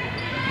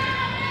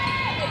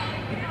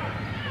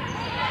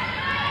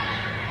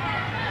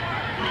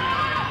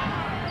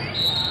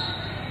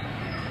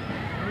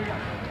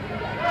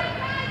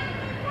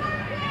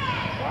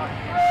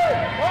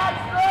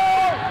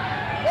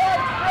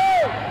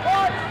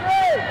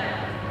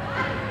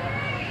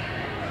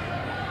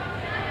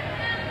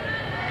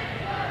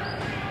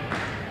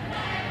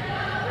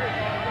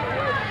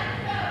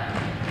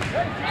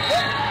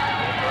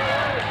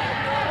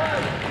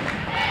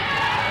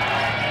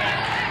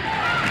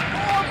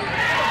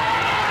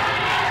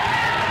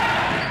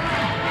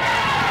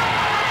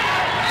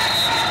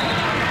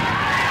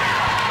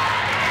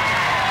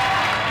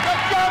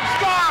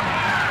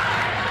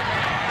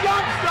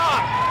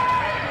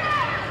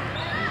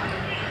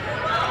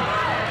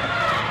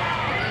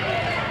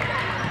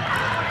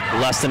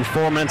 Less than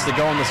 4 minutes to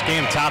go in this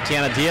game.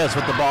 Tatiana Diaz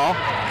with the ball.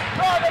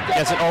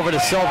 Gets it over to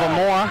Silva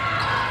Moore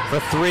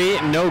for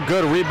three. No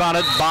good.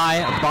 Rebounded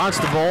by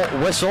Barnstable.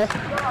 Whistle.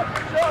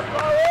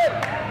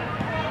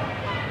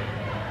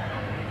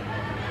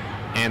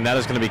 And that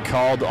is going to be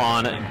called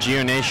on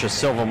Giannacia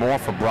Silva Moore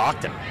for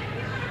Brockton.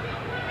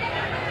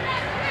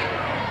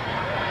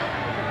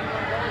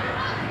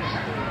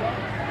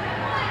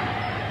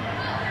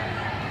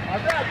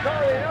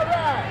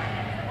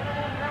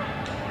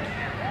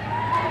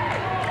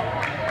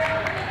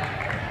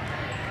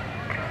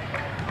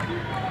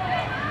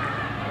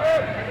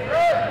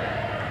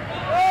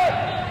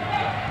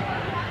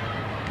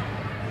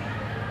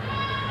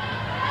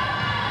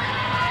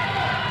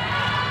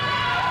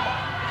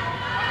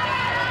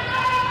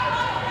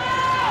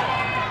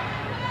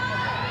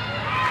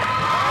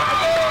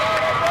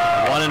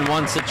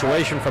 One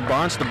situation for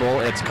Barnstable.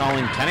 It's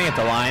Colleen Kenny at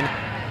the line.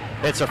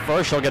 It's a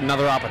first. She'll get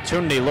another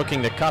opportunity,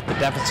 looking to cut the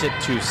deficit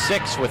to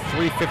 6 with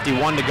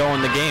 3:51 to go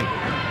in the game.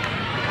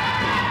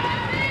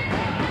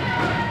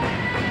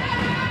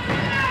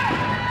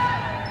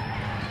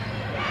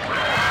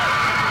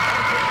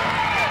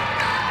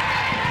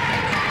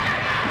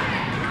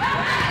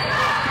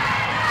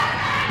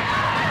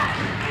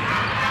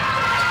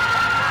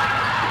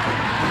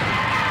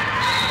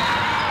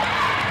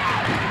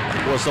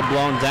 Whistle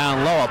blown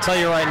down low. I'll tell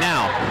you right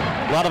now,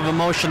 a lot of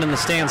emotion in the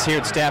stands here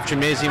at Staff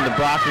Gymnasium. The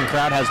Brockton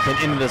crowd has been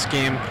into this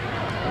game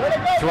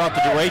throughout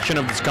the duration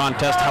of this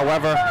contest.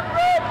 However,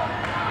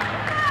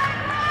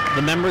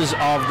 the members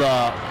of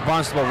the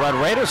Barnstable Red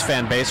Raiders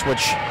fan base,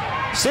 which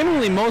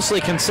seemingly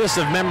mostly consists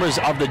of members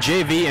of the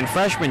JV and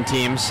freshman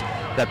teams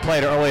that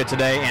played earlier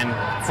today and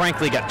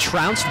frankly got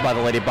trounced by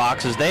the Lady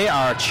Boxers, they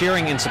are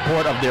cheering in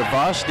support of their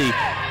varsity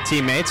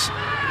teammates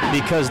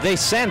because they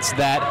sense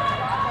that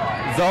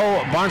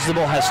though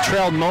Barnstable has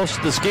trailed most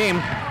of this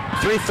game,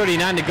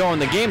 3:39 to go in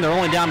the game, they're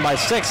only down by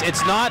 6.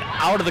 It's not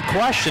out of the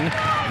question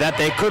that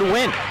they could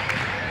win.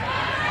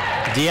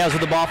 Diaz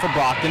with the ball for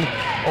Brockton.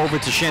 Over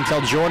to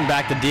Chantel Jordan,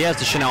 back to Diaz,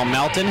 to Chanel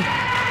Melton.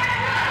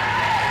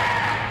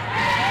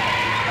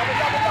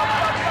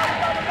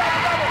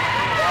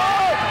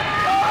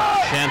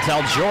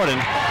 Chantel Jordan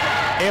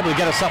able to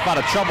get herself out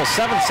of trouble.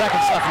 7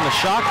 seconds left in the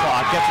shot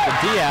clock. Gets it to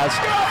Diaz.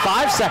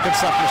 5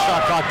 seconds left in the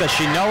shot clock. Does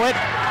she know it?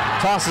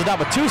 Tosses it up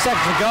with 2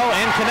 seconds to go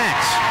and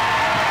connects.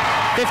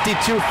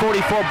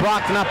 52-44,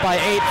 Brockton up by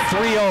 8,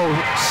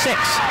 3:06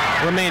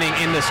 remaining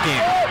in this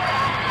game.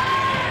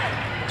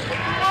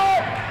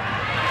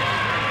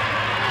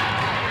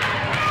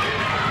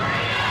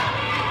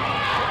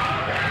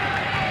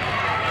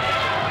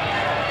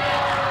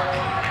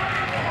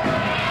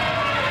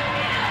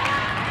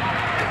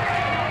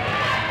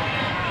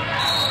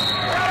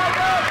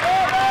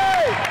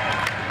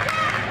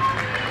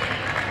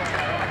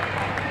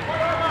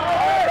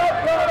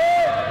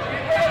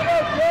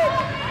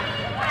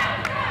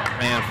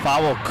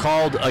 Foul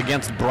called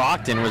against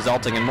Brockton,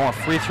 resulting in more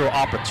free throw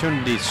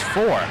opportunities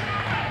for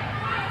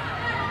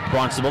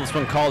Barnstable. This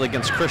one called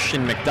against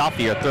Christian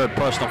McDuffie, her third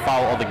personal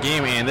foul of the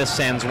game, and this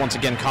sends once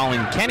again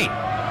Colleen Kenny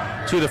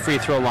to the free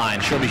throw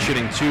line. She'll be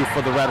shooting 2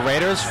 for the Red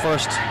Raiders.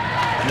 First,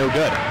 no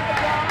good.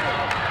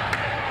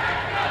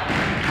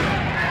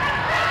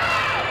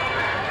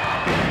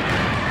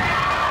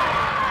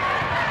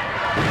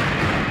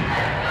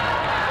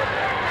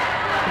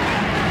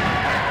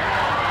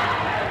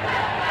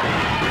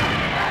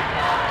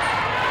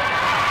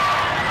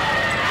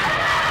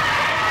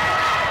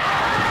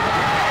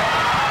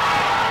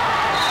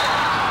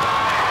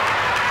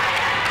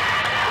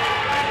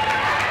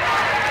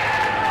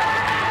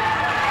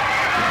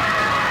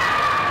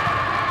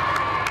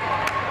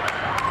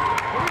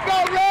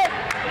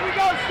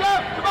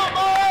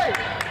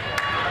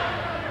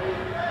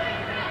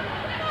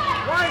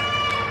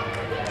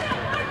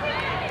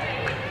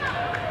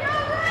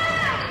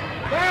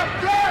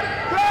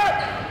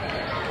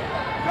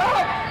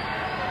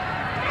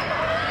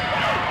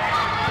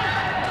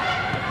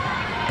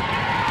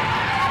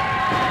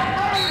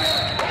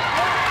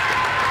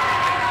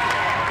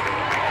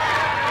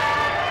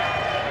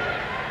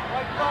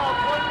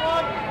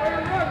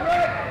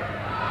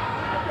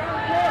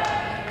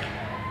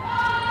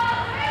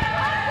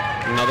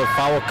 Another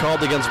foul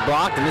called against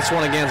Brockton, this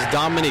one against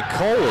Dominique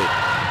Coley.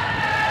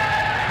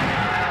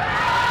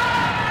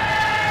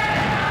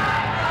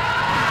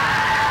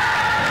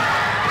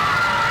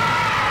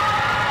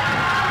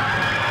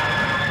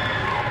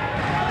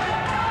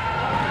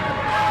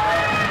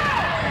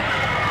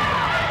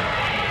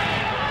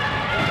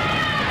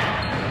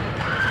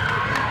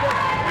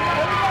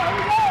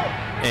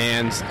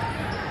 And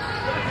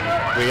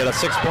we got a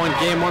 6-point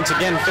game once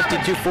again,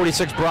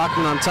 52-46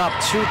 Brockton on top,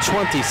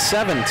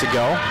 2:27 to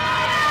go.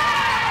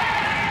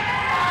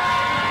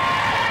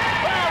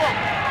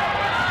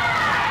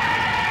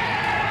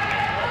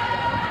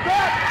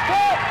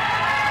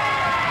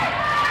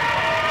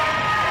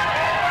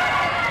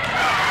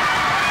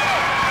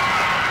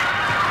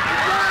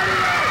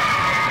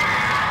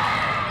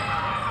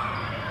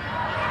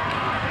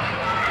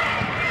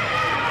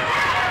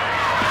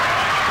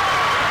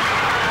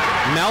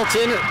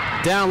 Brockton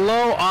down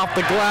low, off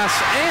the glass,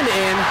 and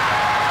in.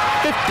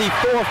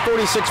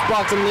 54-46,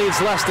 Brockton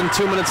leads, less than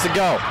 2 minutes to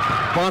go.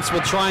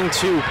 Barnstable trying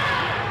to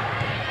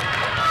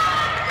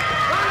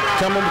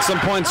come up with some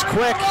points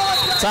quick.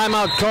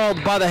 Timeout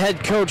called by the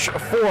head coach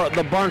for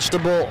the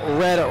Barnstable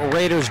Red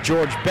Raiders,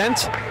 George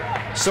Bent.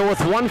 So with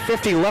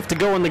 1:50 left to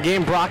go in the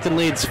game, Brockton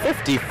leads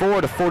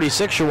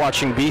 54-46. You're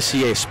watching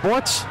BCA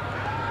Sports.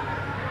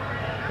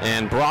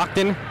 And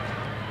Brockton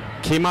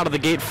came out of the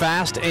gate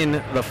fast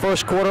in the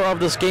first quarter of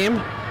this game.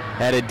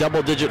 Had a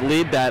double-digit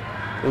lead. That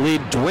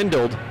lead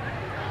dwindled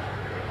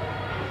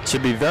to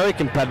be very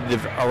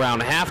competitive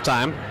around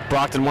halftime.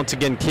 Brockton once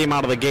again came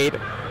out of the gate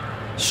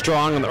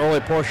strong in the early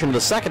portion of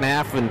the second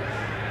half, and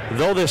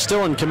though they're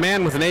still in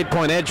command with an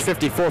 8-point edge,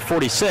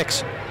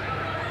 54-46,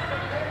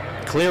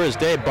 clear as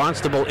day,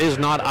 Barnstable is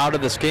not out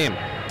of this game,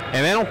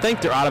 and I don't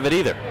think they're out of it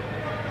either.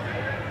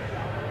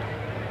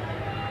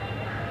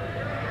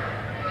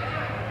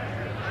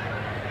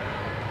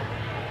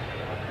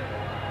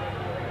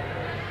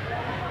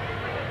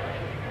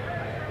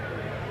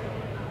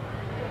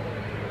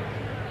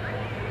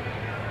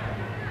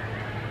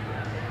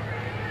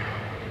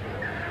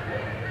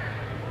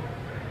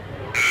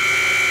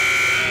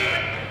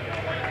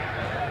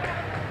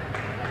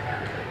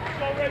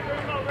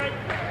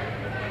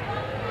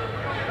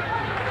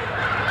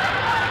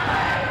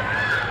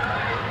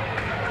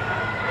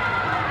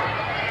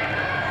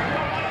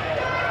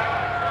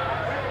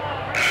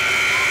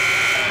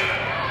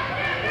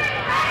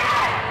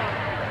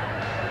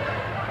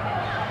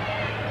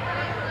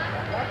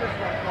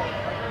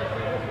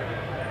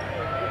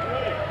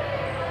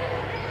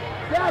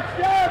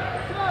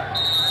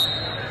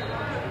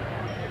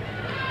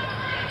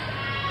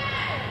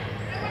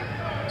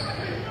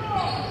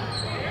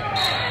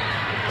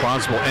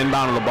 Barnstable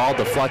inbound on the ball,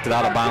 deflected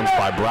out of bounds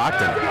by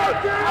Brockton.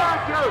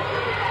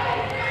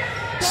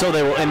 So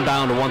they will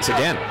inbound once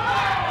again.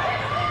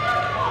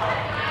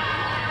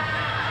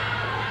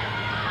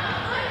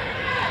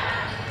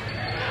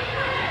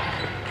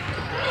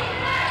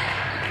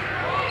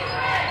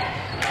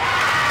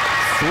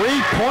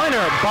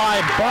 Three-pointer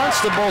by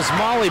Barnstable's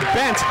Molly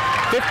Bent,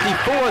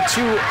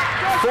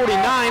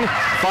 54-49,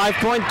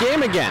 5-point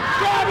game again.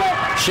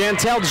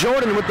 Chantel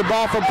Jordan with the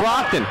ball for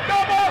Brockton.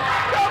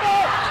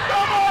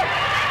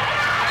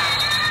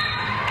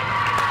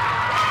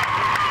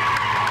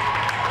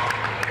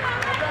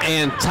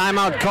 And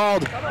timeout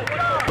called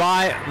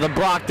by the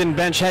Brockton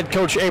bench. Head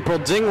coach April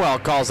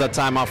Dingwell calls that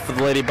timeout for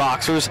the Lady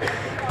Boxers.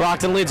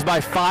 Brockton leads by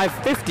 5,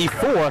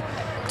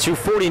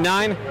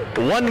 54-49.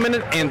 1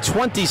 minute and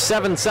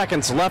 27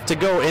 seconds left to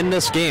go in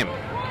this game.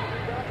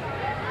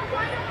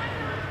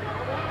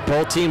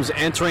 Both teams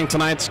entering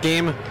tonight's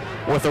game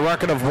with a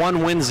record of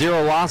 1 win,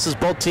 0 losses.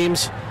 Both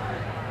teams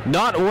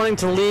not wanting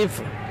to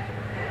leave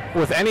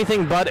with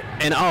anything but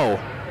an O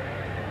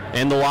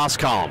in the loss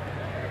column.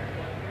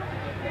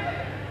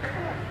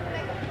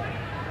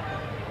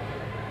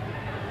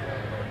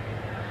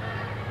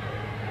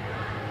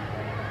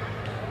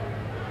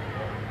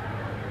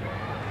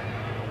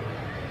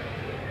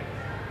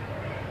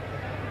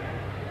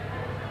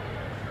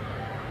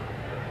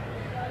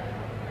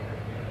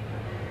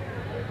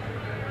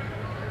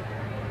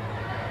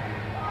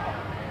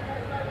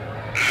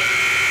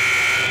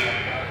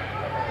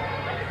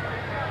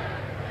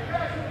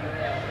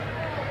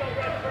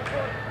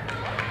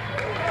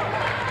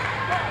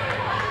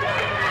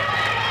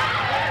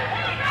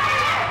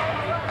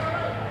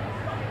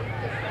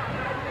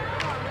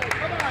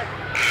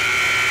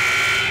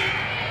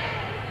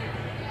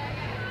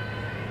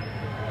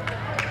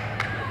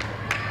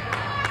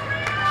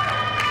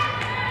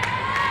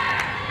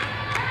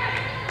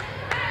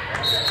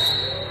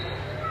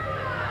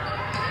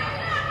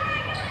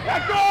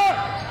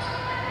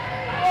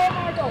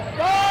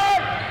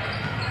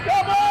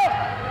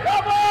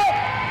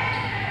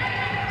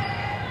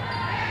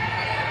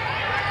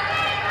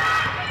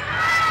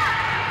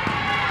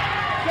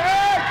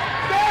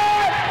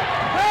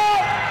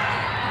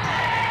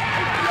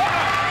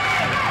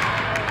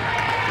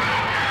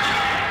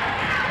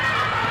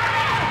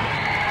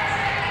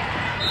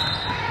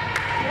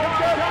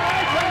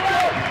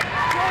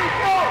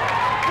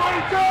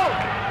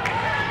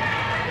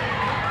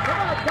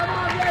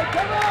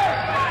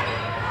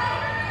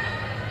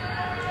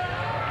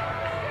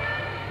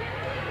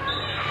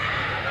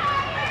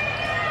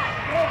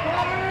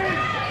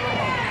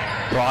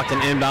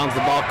 Brockton inbounds the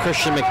ball.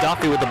 Christian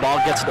McDuffie with the ball,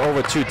 gets it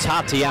over to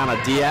Tatiana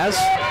Diaz.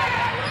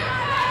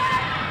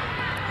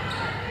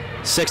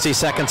 60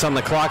 seconds on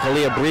the clock.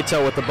 Aaliyah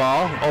Brito with the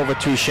ball, over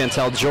to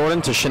Chantel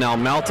Jordan, to Chanel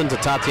Melton, to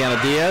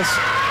Tatiana Diaz.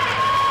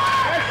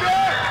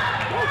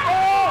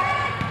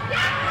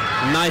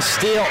 Nice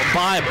steal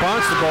by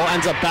Barnstable,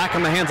 ends up back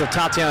in the hands of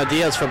Tatiana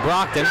Diaz for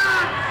Brockton.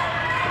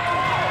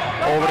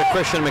 Over to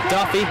Christian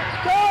McDuffie,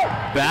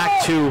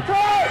 back to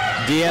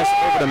Diaz,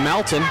 over to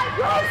Melton.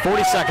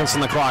 40 seconds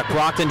on the clock.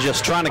 Brockton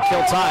just trying to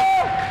kill time.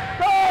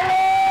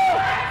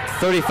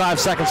 35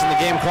 seconds on the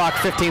game clock,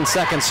 15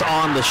 seconds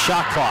on the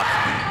shot clock.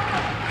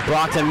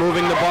 Brockton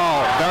moving the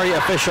ball very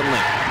efficiently.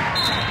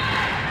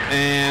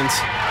 And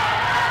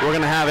we're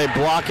going to have a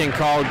blocking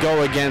call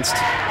go against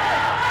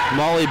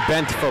Molly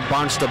Bent for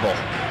Barnstable.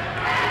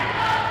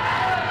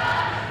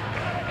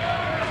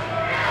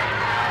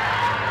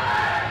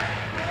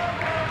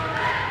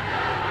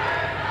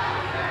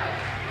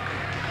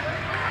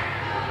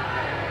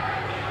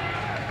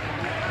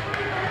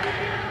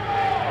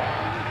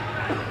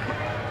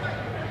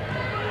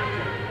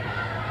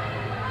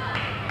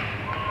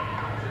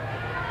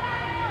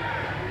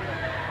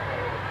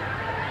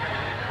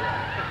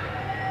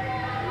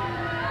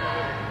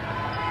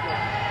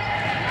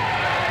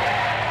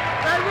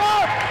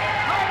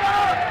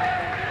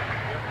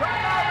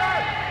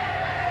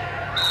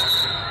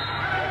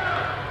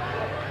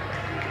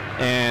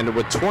 And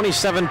with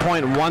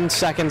 27.1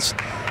 seconds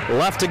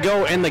left to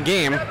go in the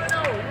game,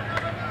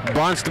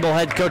 Barnstable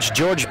head coach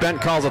George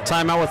Bent calls a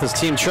timeout with his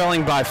team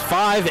trailing by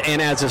 5,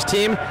 and as his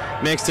team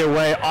makes their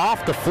way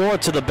off the floor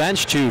to the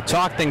bench to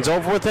talk things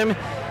over with him,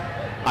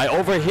 I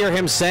overhear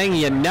him saying,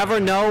 "You never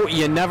know,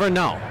 you never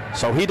know."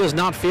 So he does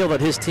not feel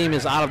that his team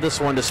is out of this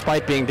one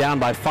despite being down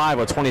by 5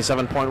 with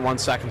 27.1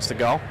 seconds to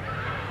go.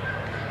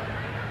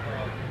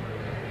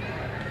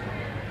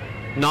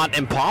 Not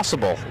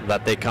impossible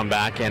that they come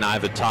back and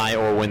either tie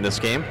or win this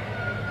game.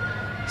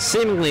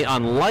 Seemingly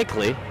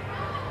unlikely,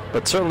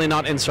 but certainly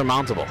not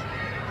insurmountable.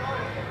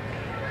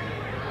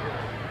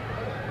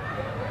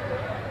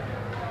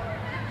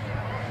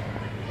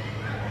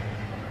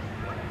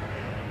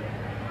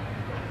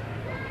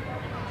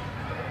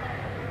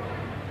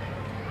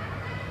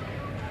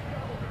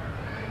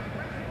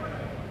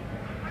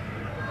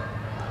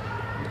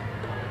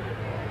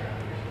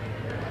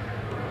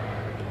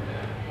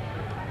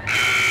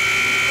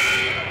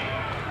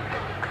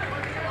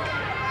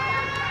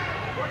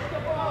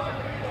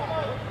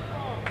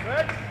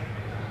 Ready?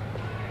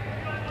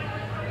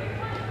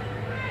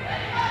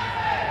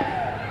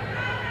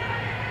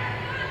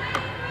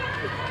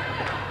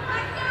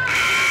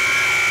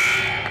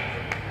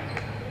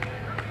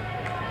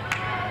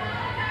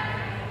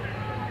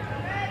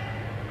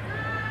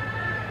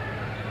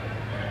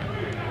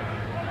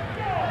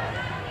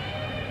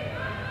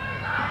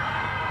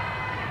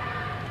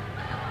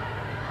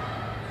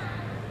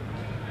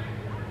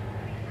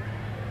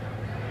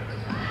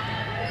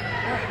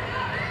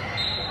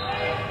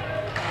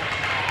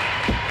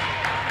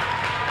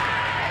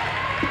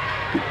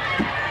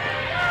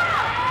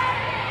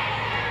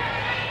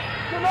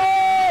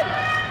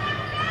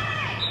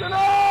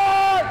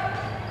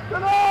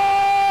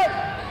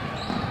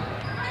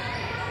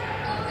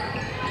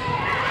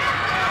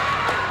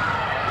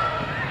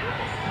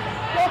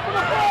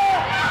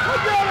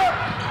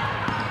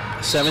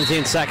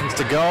 17 seconds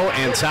to go,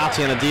 and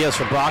Tatiana Diaz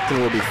for Brockton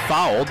will be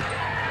fouled.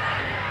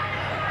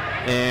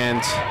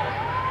 And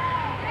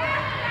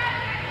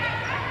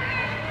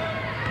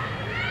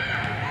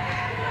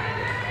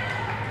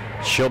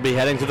she'll be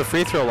heading to the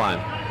free throw line.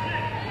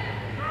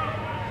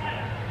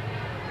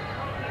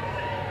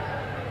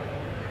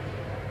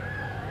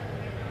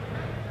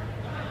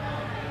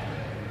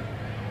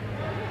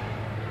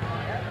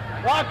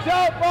 Box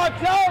out,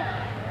 box out!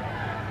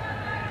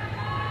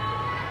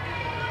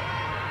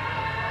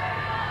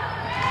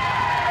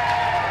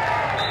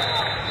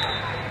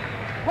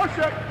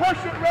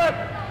 Push it, Red!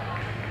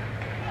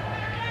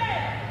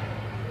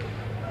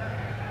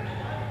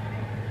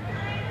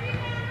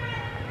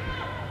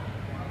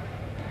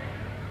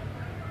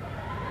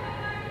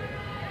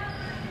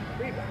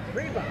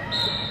 Rebound.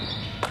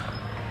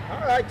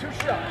 All right, 2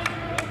 shots.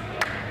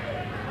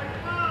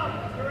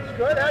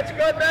 That's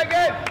good,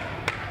 Megan.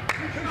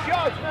 2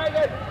 shots,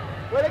 Megan.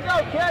 Way to go,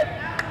 kid.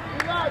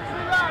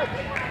 Relax.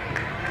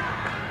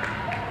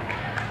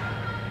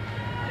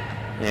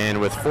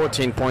 And with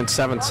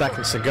 14.7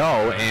 seconds to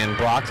go, and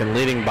Brockton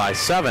leading by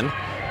 7,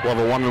 we'll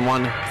have a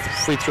 1-on-1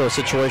 free throw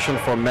situation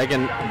for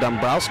Megan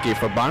Dombrowski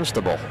for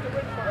Barnstable.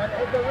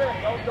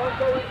 Don't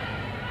go in.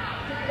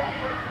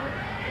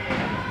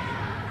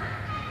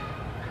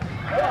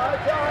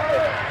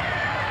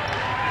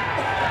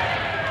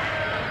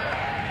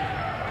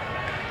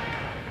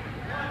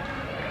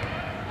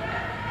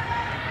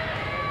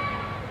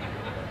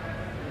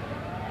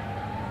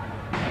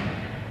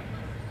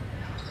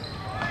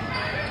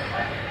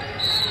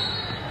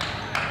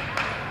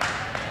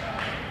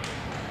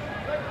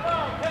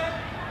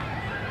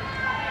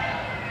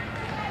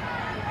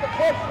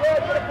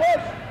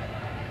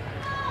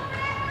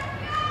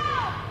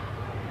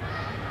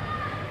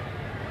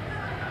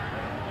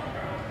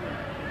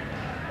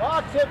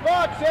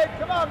 Box it,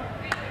 come on,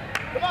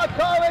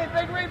 Carly,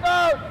 big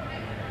rebound.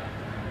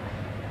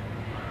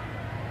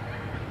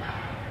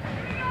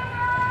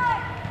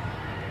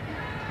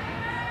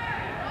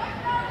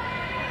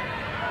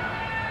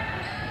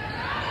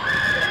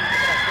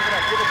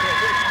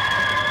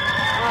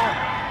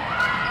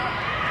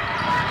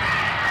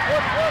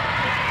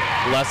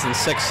 Less than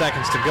 6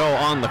 seconds to go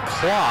on the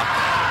clock.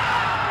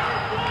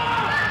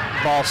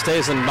 Ball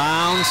stays in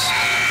bounds.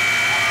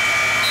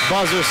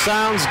 Buzzer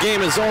sounds,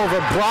 game is over.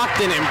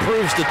 Brockton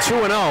improves to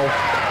 2-0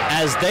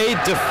 as they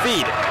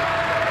defeat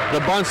the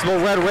Barnstable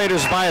Red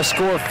Raiders by a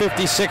score of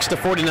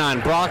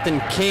 56-49.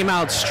 Brockton came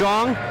out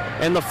strong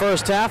in the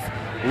first half,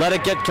 let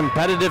it get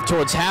competitive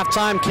towards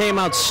halftime, came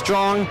out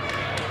strong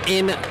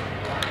in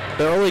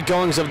the early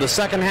goings of the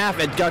second half.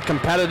 It got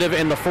competitive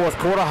in the fourth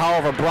quarter.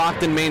 However,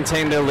 Brockton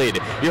maintained their lead.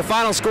 Your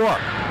final score,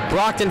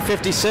 Brockton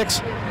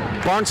 56,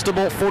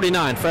 Barnstable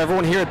 49. For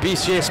everyone here at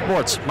BCA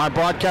Sports, my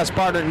broadcast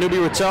partner,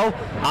 Newbie Rateau,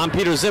 I'm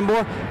Peter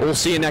Zimbor. We'll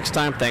see you next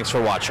time. Thanks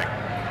for watching.